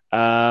League,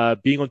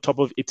 being on top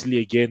of Italy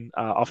again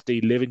after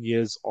 11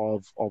 years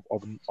of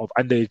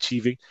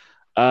underachieving.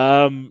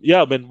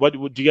 Yeah, man. What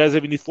do you guys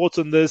have any thoughts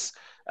on this?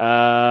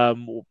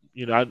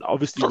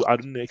 Obviously, I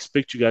didn't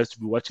expect you guys to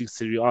be watching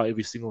Serie A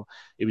every single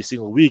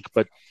week,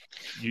 but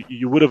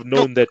you would have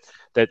No, known that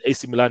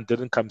AC Milan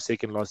didn't come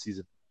second last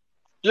season.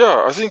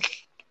 yeah, I think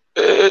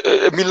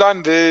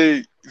Milan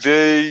they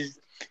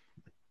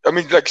I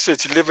mean, like I said,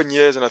 it's 11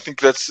 years, and I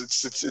think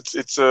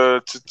it's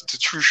a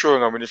true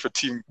showing. I mean, if a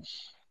team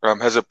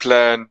has a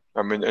plan,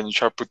 I mean, and you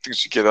try to put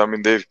things together, I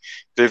mean, they've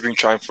been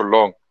trying for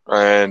long,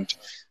 and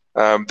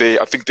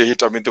I think they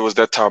hit. I mean, there was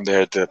that time they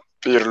had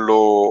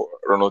Pirlo,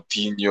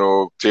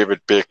 Ronaldinho,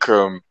 David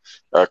Beckham,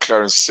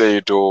 Clarence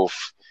Seedorf.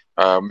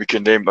 We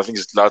can name. I think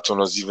Zlatan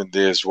was even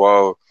there as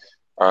well.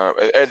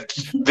 And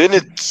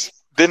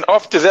then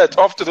after that,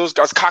 after those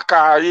guys,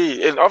 Kaká,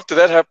 and after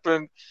that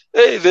happened,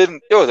 hey, then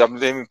I'm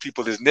naming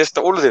people. There's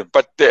Nesta, all of them,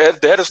 but they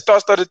had a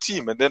star-studded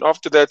team, and then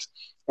after that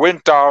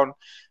went down,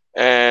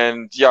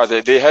 and yeah,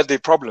 they had their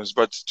problems.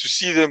 But to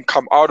see them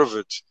come out of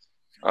it,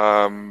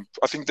 I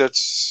think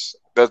that's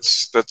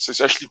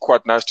it's actually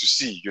quite nice to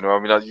see. You know, I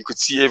mean, you could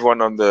see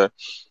everyone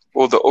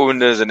all the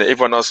owners and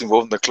everyone else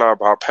involved in the club,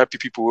 how happy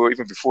people were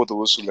even before the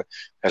whistle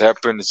had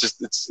happened. It's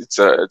just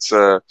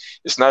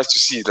it's nice to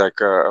see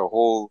like a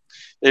whole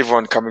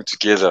everyone coming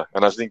together,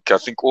 and I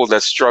think all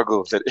that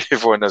struggle that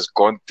everyone has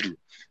gone through,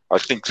 I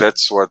think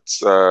that's what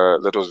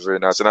that was very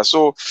nice. And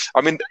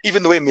I mean,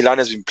 even the way Milan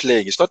has been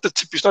playing, it's not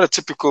a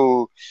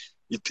typical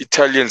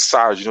Italian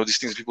side. You know, these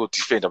things people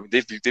defend. I mean,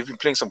 they've been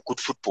playing some good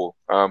football.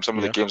 Some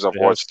of the games I've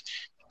watched.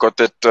 Got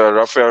that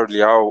Rafael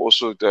Leao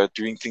also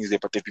doing things there,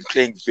 but they've been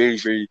playing very,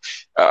 very.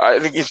 I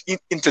think it's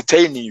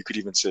entertaining. You could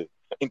even say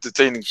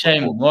entertaining.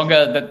 Shame,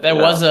 Wonga, that there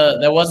was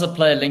a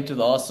player linked with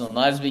Arsenal.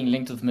 Now he's being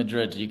linked with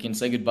Madrid. You can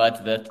say goodbye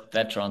to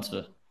that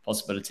transfer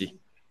possibility.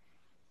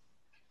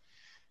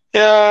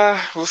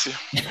 Yeah, we'll see.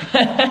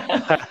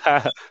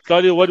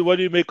 Claudio, what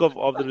do you make of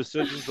the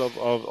resurgence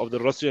of the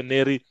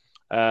Rossoneri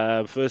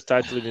first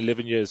title in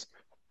 11 years?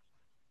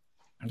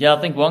 Yeah,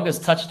 I think Wonga's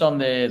touched on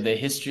their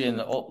history and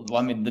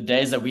the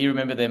days that we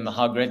remember them,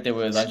 how great they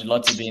were, with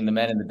Ancelotti being the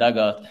man in the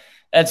dugout.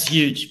 That's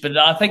huge. But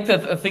I think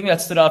that the thing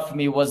that stood out for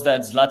me was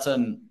that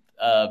Zlatan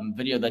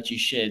video that you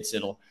shared,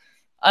 Cyril.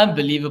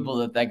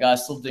 Unbelievable that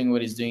guy's still doing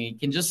what he's doing. You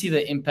can just see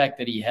the impact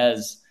that he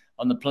has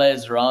on the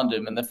players around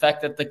him, and the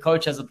fact that the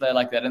coach has a player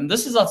like that. And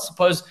this is, I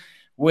suppose,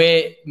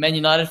 where Man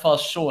United fell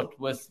short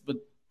with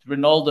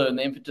Ronaldo and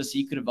the impetus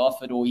he could have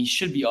offered or he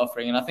should be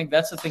offering. And I think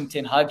that's the thing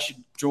Ten Hag should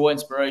draw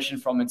inspiration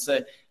from and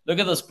say, look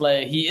at this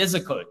player. He is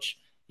a coach.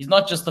 He's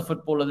not just a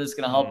footballer that's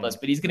going to help us,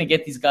 but he's going to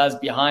get these guys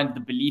behind the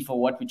belief of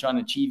what we're trying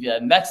to achieve here.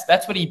 And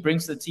that's what he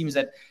brings to the team, is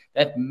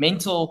that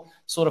mental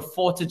sort of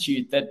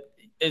fortitude that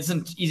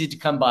isn't easy to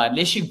come by.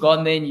 Unless you've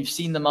gone there and you've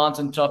seen the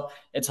mountaintop,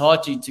 it's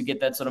hard to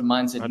get that sort of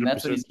mindset. 100%. And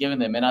that's what he's given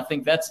them. And I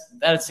think that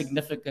is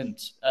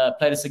significant,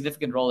 played a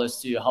significant role as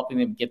to helping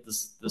them get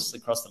this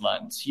across the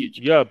line. It's huge.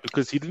 Yeah,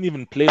 because he didn't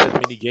even play that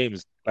many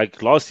games.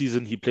 Like last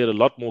season, he played a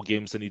lot more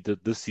games than he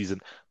did this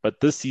season. But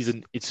this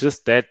season, it's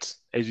just that,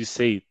 as you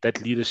say,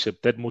 that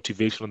leadership, that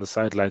motivation on the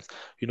sidelines.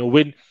 You know,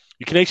 when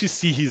you can actually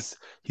see his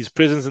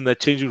presence in that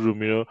changing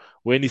room, you know,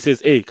 when he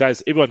says, hey,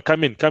 guys, everyone,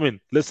 come in,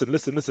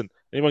 listen.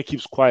 Everyone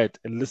keeps quiet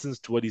and listens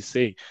to what he's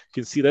saying. You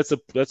can see that's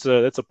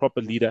a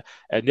proper leader.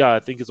 And yeah, I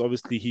think it's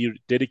obviously he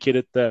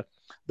dedicated the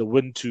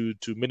win to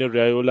Mino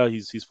Raiola,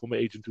 his former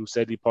agent who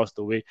sadly passed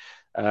away.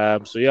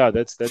 So yeah,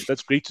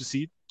 that's great to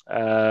see.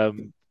 So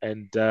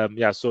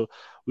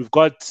we've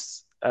got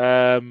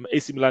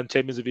AC Milan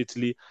champions of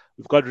Italy.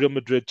 We've got Real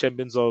Madrid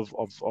champions of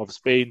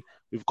Spain.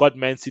 We've got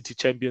Man City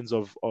champions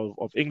of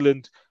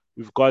England.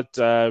 We've got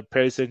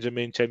Paris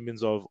Saint-Germain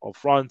champions of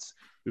France.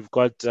 We've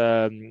got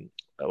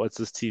what's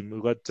this team?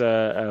 We've got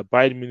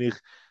Bayern Munich.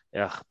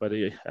 Yeah, but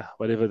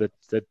whatever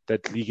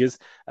that league is.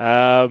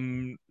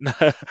 Only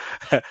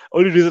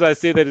reason I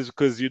say that is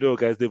because, you know,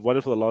 guys, they've won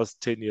it for the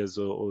last 10 years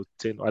or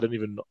 10. I don't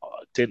even know,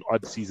 10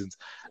 odd seasons.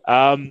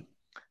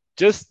 Wonga.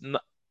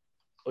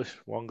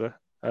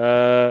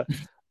 We're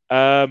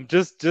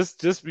just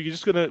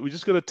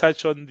gonna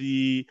touch on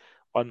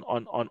on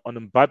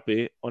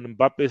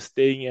Mbappe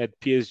staying at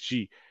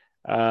PSG.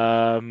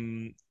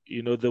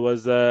 You know, there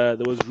was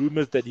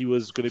rumors that he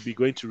was going to be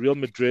going to Real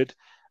Madrid,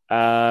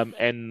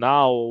 and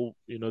now,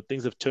 you know,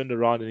 things have turned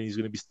around and he's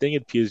going to be staying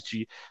at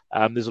PSG.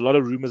 There's a lot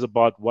of rumors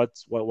about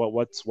what's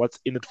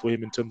in it for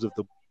him in terms of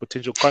the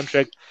potential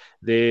contract.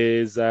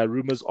 There's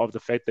rumors of the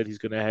fact that he's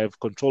going to have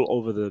control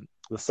over the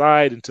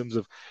side in terms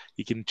of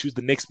he can choose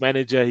the next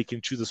manager, he can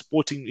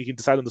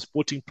decide on the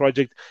sporting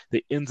project,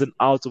 the ins and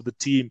outs of the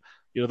team.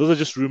 You know, those are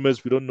just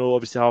rumors. We don't know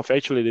obviously how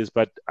factual it is,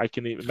 but I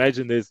can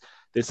imagine there's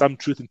some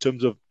truth in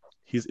terms of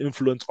his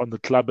influence on the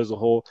club as a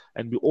whole.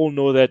 And we all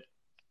know that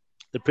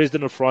the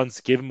president of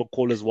France gave him a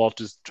call as well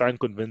to try and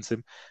convince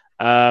him.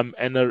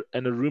 And a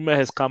rumor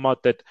has come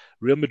out that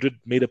Real Madrid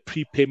made a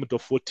prepayment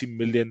of 40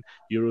 million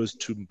euros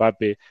to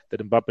Mbappe.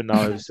 That Mbappe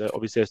now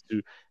obviously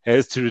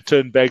has to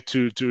return back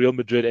to Real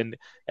Madrid, and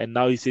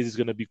now he says he's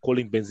going to be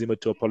calling Benzema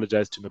to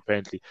apologize to him.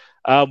 Apparently,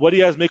 what do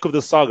you guys make of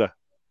the saga?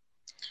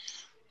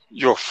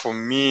 For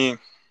me,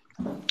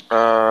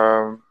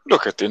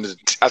 look, I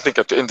think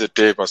at the end of the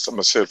day,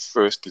 myself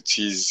first, it's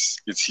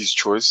his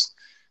choice.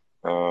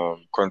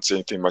 Can't say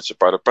anything much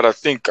about it, but I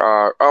think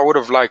I would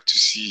have liked to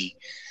see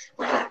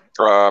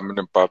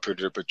Mbappe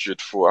Real Madrid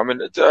for. I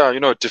mean,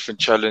 a different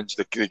challenge.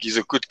 He's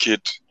a good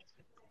kid,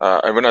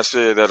 and when I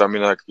say that, I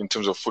mean like in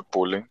terms of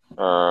footballing.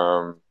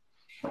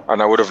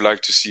 and I would have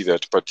liked to see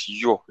that. But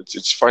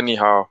it's funny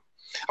how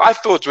I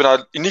thought when I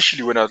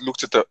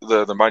looked at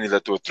the money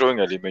that they were throwing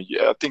at him,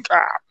 I think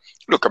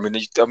look, I mean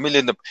a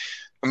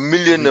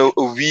million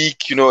a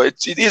week,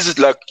 it is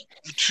like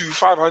to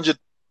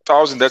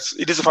 500,000.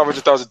 It is a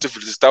 500,000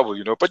 difference. It's double,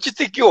 But you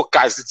think,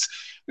 guys,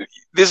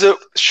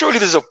 surely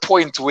there's a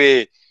point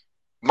where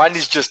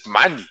money's just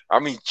money. I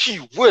mean, gee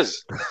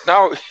whiz.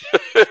 Now,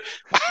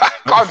 I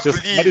can't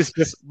believe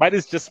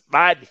money's just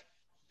money.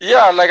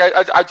 Yeah, like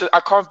I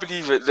can't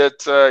believe it that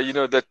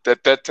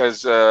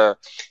that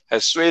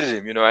has swayed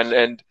him,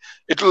 and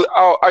it'll.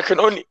 I can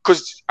only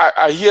because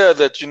I hear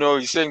that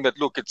he's saying that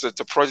look, it's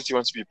a project he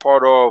wants to be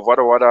part of,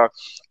 wada,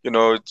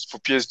 it's for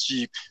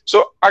PSG.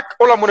 So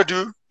all I'm gonna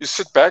do is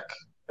sit back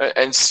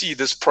and see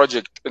this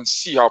project and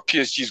see how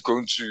PSG is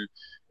going to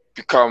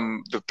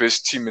become the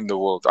best team in the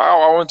world. I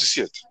want to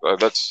see it.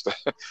 That's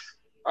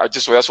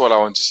what I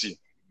want to see.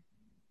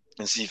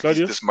 And see if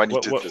Claudio, this money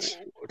did this.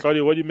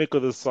 Claudio, what do you make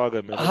of this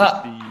saga, man?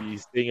 Obviously,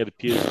 he's staying at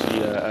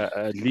PSG,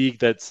 a league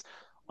that's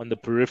on the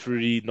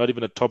periphery, not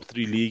even a top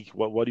 3 league.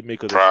 What do you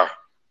make of this?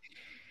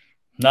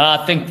 No,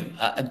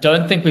 I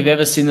don't think we've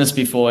ever seen this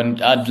before,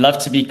 and I'd love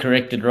to be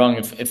corrected wrong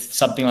if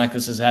something like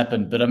this has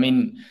happened. But I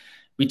mean,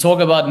 we talk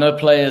about no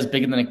player is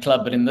bigger than a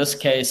club, but in this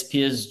case,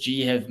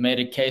 PSG have made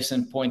a case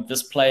in point.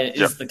 This player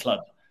is the club.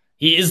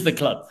 He is the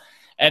club.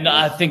 And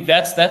I think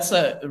that's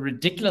a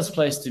ridiculous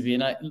place to be.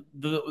 And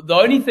the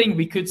only thing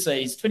we could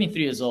say, he's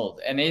 23 years old.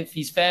 And if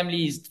his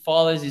family, his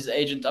father's his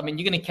agent, I mean,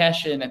 you're going to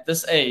cash in at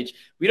this age.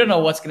 We don't know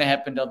what's going to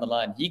happen down the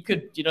line. He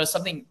could,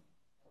 something,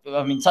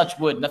 I mean, touch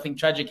wood, nothing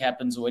tragic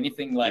happens or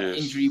anything like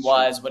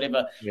injury-wise,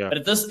 whatever. Yeah. But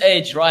at this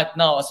age right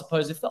now, I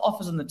suppose if the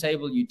offer's on the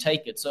table, you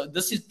take it. So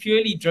this is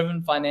purely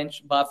driven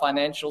by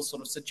financial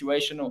sort of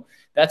situation, or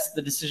that's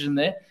the decision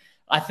there.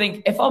 I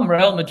think if I'm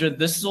Real Madrid,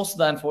 this is also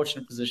the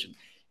unfortunate position.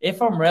 If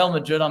I'm Real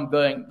Madrid, I'm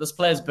going, this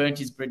player's burnt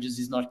his bridges,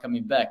 he's not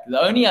coming back.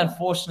 The only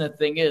unfortunate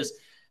thing is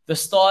the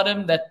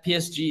stardom that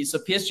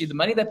PSG, the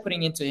money they're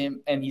putting into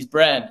him and his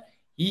brand,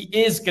 he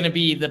is going to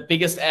be the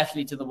biggest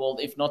athlete in the world,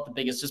 if not the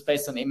biggest, just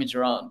based on image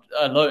alone.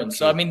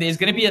 So, I mean, there's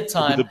going to be a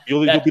time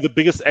He'll be the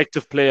biggest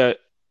active player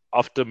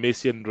after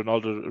Messi and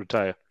Ronaldo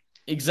retire.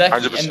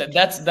 Exactly. 100%. And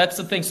that's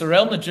the thing. So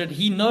Real Madrid,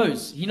 he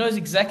knows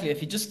exactly if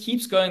he just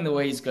keeps going the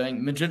way he's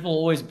going, Madrid will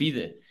always be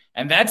there.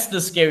 And that's the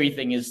scary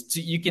thing is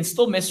you can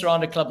still mess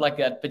around a club like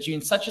that, but you're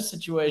in such a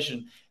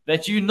situation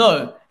that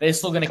they're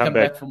still going to come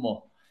back for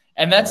more.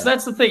 And that's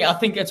the thing. I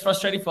think it's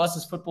frustrating for us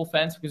as football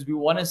fans because we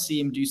want to see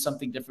him do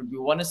something different. We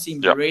want to see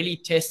him really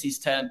test his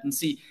talent and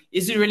see,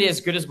 is he really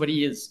as good as what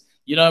he is?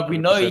 We know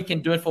 100%. He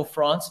can do it for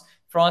France.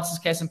 France is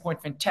case in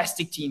point,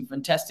 fantastic team,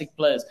 fantastic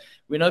players.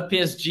 We know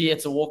PSG,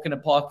 it's a walk in the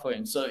park for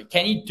him. So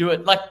can he do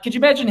it? Like, could you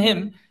imagine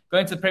him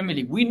going to the Premier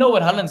League? We know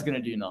what Haaland's going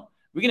to do now.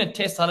 We're going to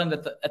test Haaland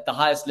at the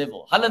highest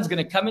level. Haaland's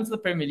going to come into the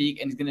Premier League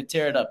and he's going to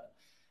tear it up.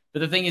 But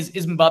the thing is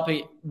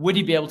Mbappe, would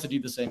he be able to do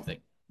the same thing?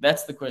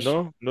 That's the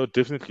question. No,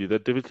 definitely.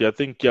 I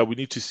think, we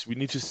want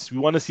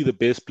to see the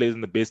best players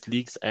in the best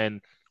leagues.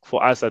 And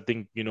for us, I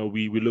think, we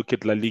look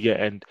at La Liga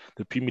and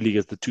the Premier League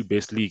as the 2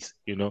 best leagues,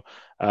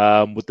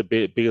 with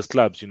the biggest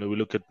clubs. We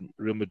look at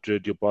Real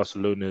Madrid, your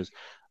Barcelonas,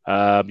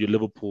 your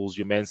Liverpools,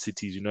 your Man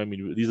Cities,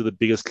 these are the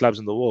biggest clubs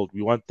in the world.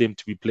 We want them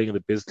to be playing in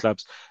the best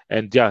clubs.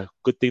 And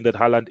good thing that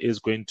Haaland is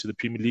going to the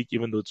Premier League,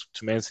 even though it's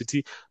to Man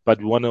City, but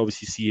we want to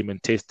obviously see him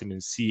and test him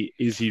and see,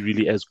 is he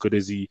really as good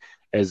as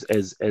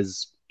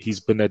he's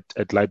been at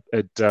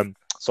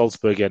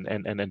Salzburg and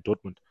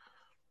Dortmund.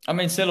 I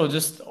mean, Celo,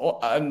 just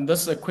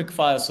this is a quick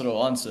fire sort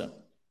of answer.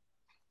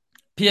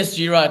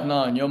 PSG right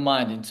now, in your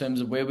mind, in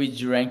terms of where would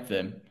you rank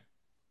them?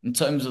 In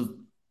terms of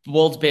the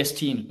world's best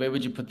teams, where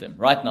would you put them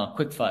right now?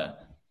 Quick fire.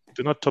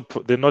 They're not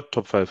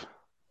top 5.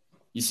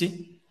 You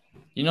see,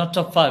 you're not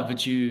top 5,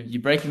 but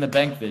you're breaking the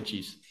bank there,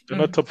 Chiefs. They're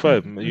not top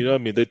 5. You know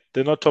what I mean?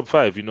 They're not top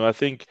 5. I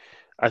think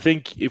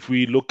if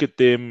we look at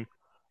them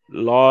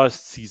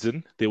last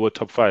season, they were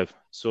top 5.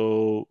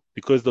 So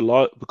because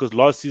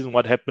last season,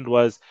 what happened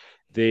was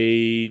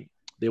they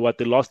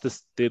lost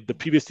the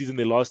previous season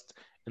they lost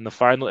in the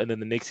final, and then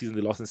the next season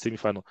they lost in the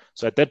semi-final.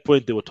 So at that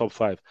point they were top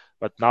 5,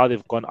 but now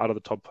they've gone out of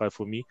the top 5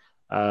 for me.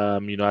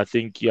 I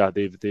think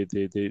they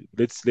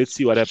let's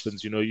see what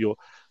happens. Your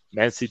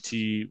Man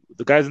City,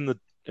 the guys in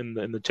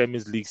the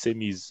Champions League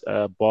semis,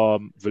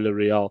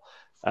 Villarreal,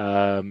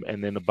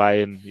 and then the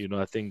Bayern.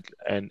 I think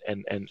and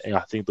I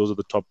think those are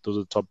the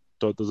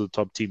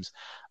top teams.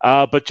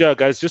 But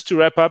guys, just to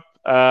wrap up,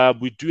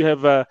 we do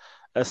have a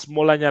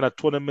small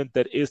tournament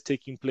that is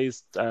taking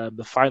place.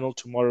 The final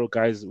tomorrow,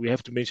 guys. We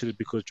have to mention it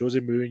because Jose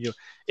Mourinho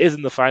is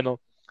in the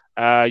final.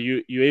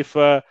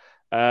 UEFA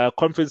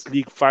Conference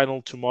League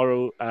final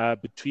tomorrow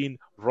between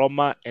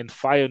Roma and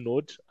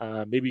Feyenoord.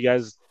 Maybe you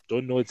guys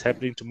don't know it's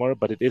happening tomorrow,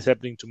 but it is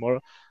happening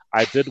tomorrow.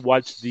 I did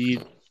watch the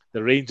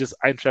Rangers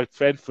Eintracht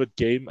Frankfurt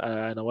game,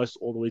 and I watched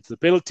all the way to the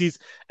penalties.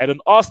 And an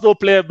Arsenal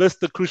player missed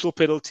the crucial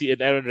penalty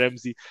in Aaron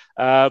Ramsey.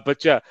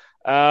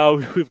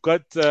 We've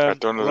got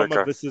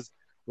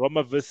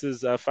Roma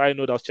versus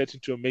Feyenoord. I was chatting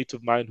to a mate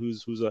of mine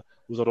who's a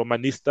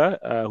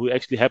Romanista, who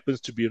actually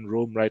happens to be in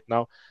Rome right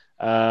now.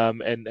 He Oh,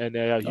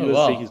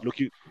 was saying wow.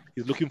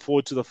 he's looking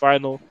forward to the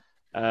final.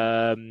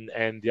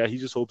 And yeah, he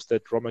just hopes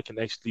that Roma can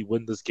actually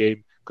win this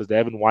game because they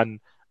haven't won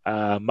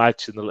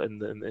much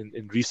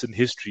in recent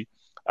history.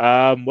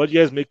 What do you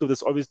guys make of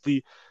this?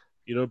 Obviously,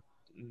 you know,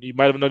 you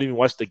might have not even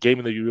watched the game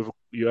in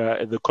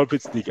the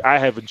Conference League. I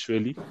haven't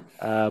really,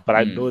 but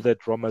I know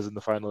that Roma's in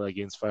the final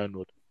against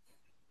Feyenoord.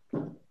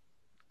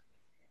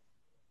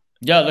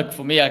 Yeah, look,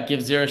 for me, I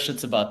give zero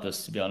shits about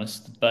this, to be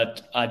honest.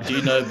 But I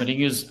do know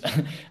Mourinho's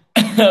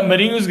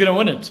Mourinho's going to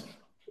win it.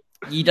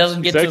 He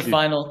doesn't get to the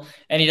final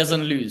and he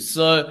doesn't lose.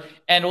 So,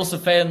 and also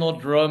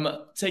Feyenoord, Rome,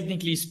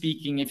 technically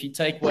speaking, if you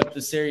take what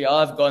the Serie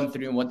A have gone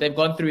through and what they've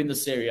gone through in the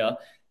Serie A,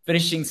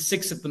 finishing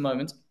sixth at the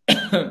moment,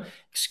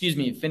 excuse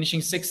me,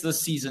 finishing sixth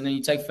this season, and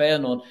you take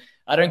Feyenoord,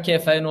 I don't care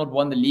if Feyenoord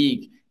won the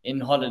league in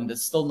Holland,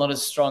 it's still not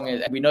as strong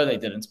as, we know they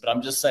didn't, but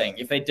I'm just saying,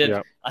 if they did,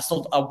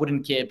 I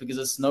wouldn't care because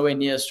it's nowhere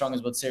near as strong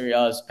as what Serie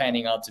A is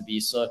panning out to be.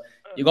 So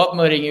you got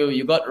Mourinho,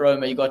 you got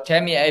Roma, you got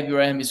Tammy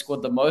Abraham, who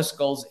scored the most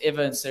goals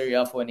ever in Serie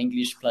A for an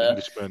English player.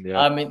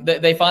 I mean,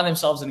 they find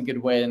themselves in a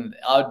good way, and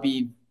I would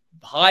be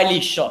highly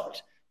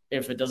shocked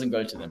if it doesn't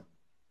go to them.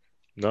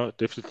 No,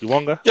 definitely.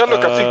 Wonga? Yeah,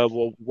 look, I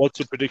think... what's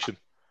your prediction?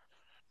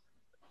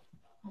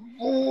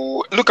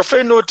 Look, a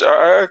Feyenoord,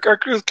 I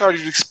agree with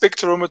Claudio. You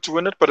expect Roma to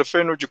win it, but a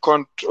Feyenoord, you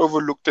can't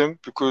overlook them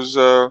because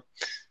I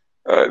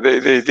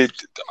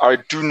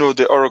do know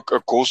they are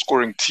a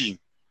goal-scoring team.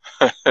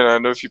 And I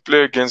know if you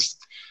play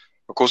against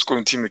a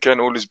goal-scoring team, it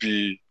can always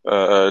be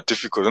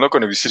difficult. They're not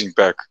going to be sitting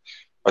back.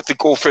 I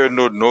think all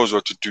Feyenoord knows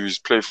what to do is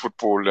play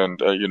football and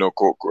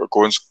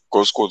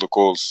go score the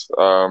goals.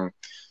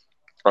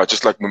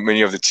 Just like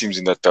many of the teams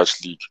in that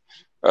Dutch league.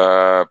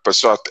 But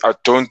so I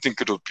don't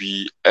think it'll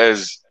be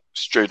as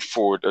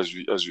straightforward as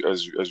we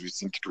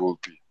think it will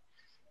be.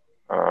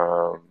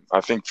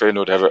 I think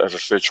Feyenoord have a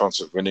fair chance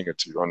of winning it,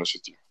 to be honest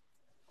with you.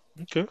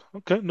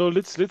 Okay. No,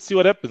 let's see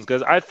what happens,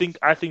 guys. I think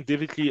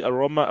definitely a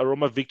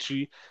Roma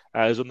victory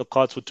is on the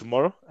cards for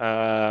tomorrow.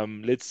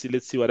 Let's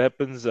see what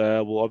happens.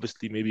 We'll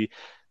obviously maybe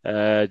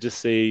just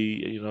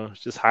say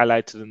just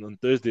highlight it on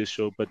Thursday's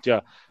show. But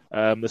yeah,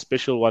 the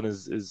special one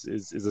is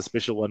a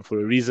special one for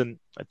a reason.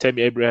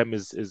 Tammy Abraham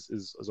is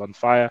on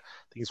fire.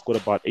 I think he scored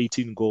about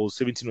 18 goals,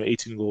 17 or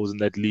 18 goals in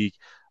that league.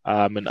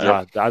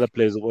 The other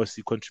players have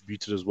obviously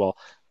contributed as well.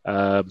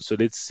 So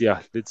let's see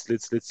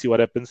what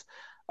happens.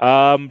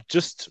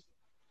 Just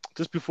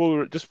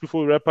before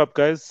we wrap up,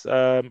 guys,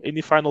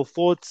 any final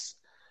thoughts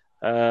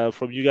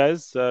from you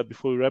guys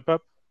before we wrap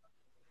up?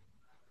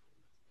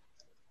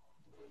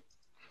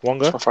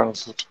 Wonga? That's my final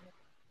thought.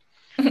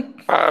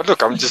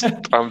 Look,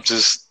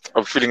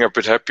 I'm feeling a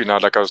bit happy now.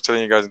 Like I was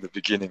telling you guys in the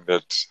beginning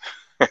that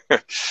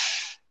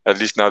at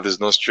least now there's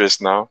no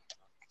stress now.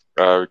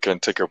 We can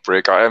take a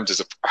break.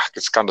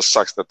 It kind of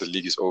sucks that the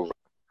league is over.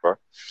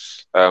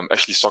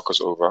 Actually,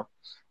 soccer's over.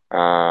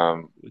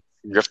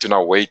 We have to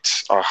now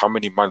wait how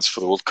many months for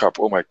the World Cup?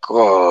 Oh my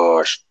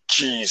gosh,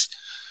 jeez.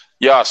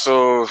 Yeah,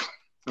 so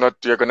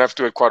you're gonna have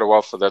to wait quite a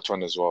while for that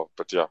one as well.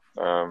 But yeah,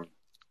 I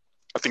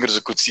think it was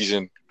a good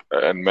season,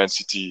 and Man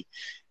City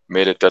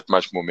made it that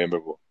much more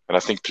memorable. And I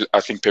think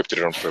Pep did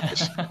it on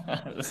purpose.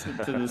 Listen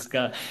to this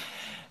guy.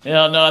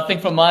 Yeah, no, I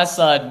think from my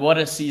side, what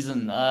a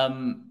season.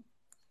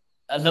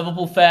 A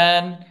Liverpool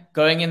fan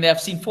going in there.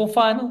 I've seen 4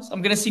 finals.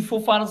 I'm going to see 4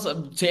 finals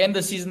to end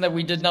the season that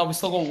we did now. We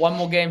still got one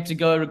more game to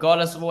go,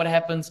 regardless of what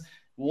happens.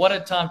 What a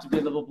time to be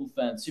a Liverpool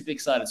fan. Super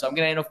excited. So I'm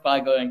going to end off by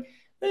going,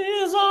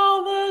 these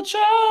are the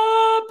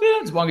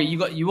champions. Wonga,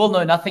 you will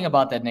know nothing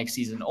about that next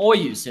season. Or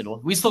you,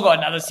 Siddle. We still got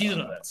another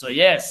season of it. So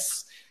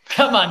yes.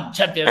 Come on,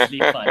 Champions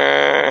League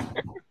final.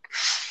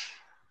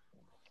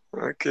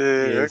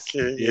 Okay.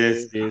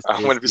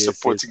 I'm going to be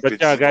supporting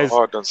guys,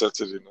 hard on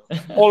Saturday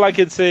now. All I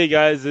can say,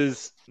 guys,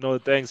 is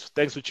thanks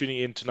for tuning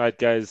in tonight,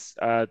 guys.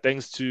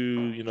 Thanks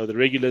to the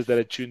regulars that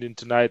are tuned in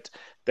tonight.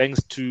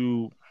 Thanks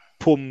to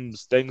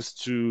Pums. Thanks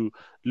to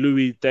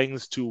Louis.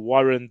 Thanks to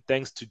Warren.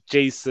 Thanks to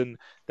Jason.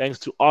 Thanks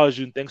to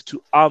Arjun. Thanks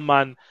to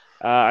Arman.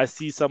 I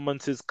see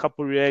someone says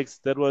couple reacts.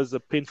 That was a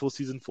painful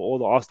season for all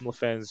the Arsenal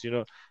fans.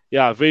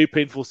 Yeah, very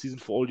painful season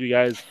for all you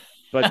guys.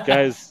 But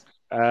guys,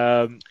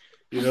 it's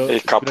been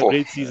a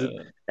great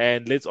season,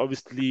 and let's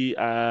obviously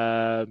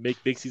make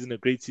next season a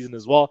great season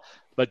as well.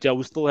 But yeah,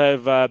 we still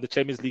have the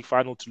Champions League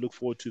final to look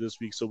forward to this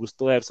week, so we'll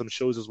still have some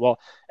shows as well,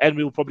 and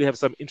we'll probably have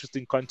some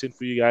interesting content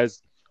for you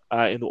guys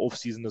in the off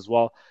season as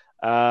well.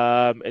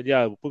 And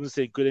yeah, we'll probably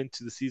say good end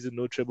to the season,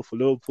 no treble for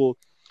Liverpool.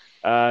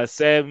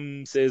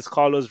 Sam says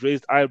Carlos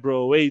raised eyebrow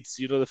awaits.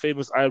 The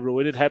famous eyebrow.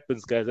 When it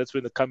happens, guys, that's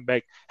when the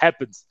comeback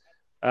happens.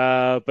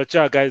 But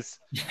yeah, guys,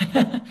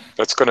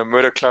 that's gonna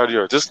murder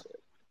Claudio. Then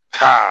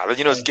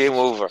it's game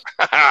over.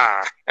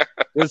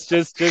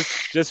 just.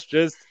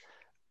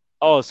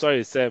 Oh,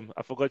 sorry, Sam.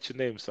 I forgot your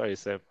name. Sorry,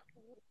 Sam.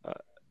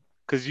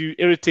 Because you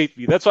irritate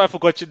me. That's why I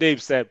forgot your name,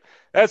 Sam.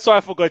 It's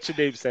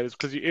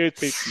because you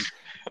irritate me.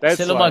 That's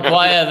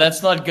Maguire,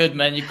 that's not good,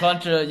 man. You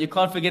can't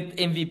forget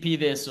MVP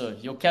there, sir.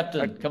 Your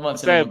captain. Come on,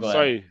 Sam.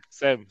 Sorry,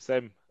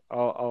 Sam.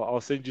 I'll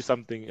send you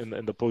something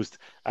in the post.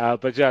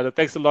 But yeah,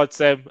 thanks a lot,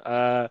 Sam.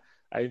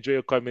 I enjoy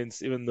your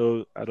comments, even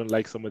though I don't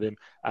like some of them.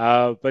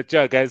 But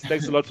yeah, guys,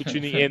 thanks a lot for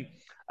tuning in.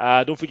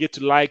 Don't forget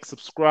to like,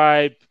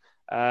 subscribe,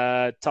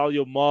 tell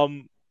your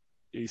mom.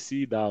 You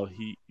see now,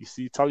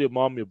 tell your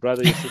mom, your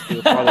brother, your sister,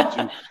 your father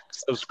to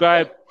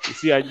subscribe. You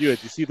see, I knew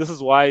it. You see, this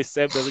is why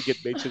Sam doesn't get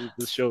mentioned in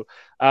this show.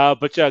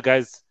 But yeah,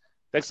 guys,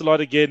 thanks a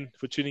lot again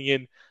for tuning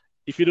in.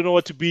 If you don't know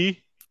what to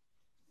be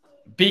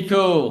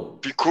cool.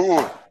 Be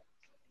cool.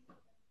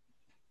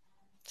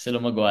 Silo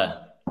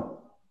Maguire.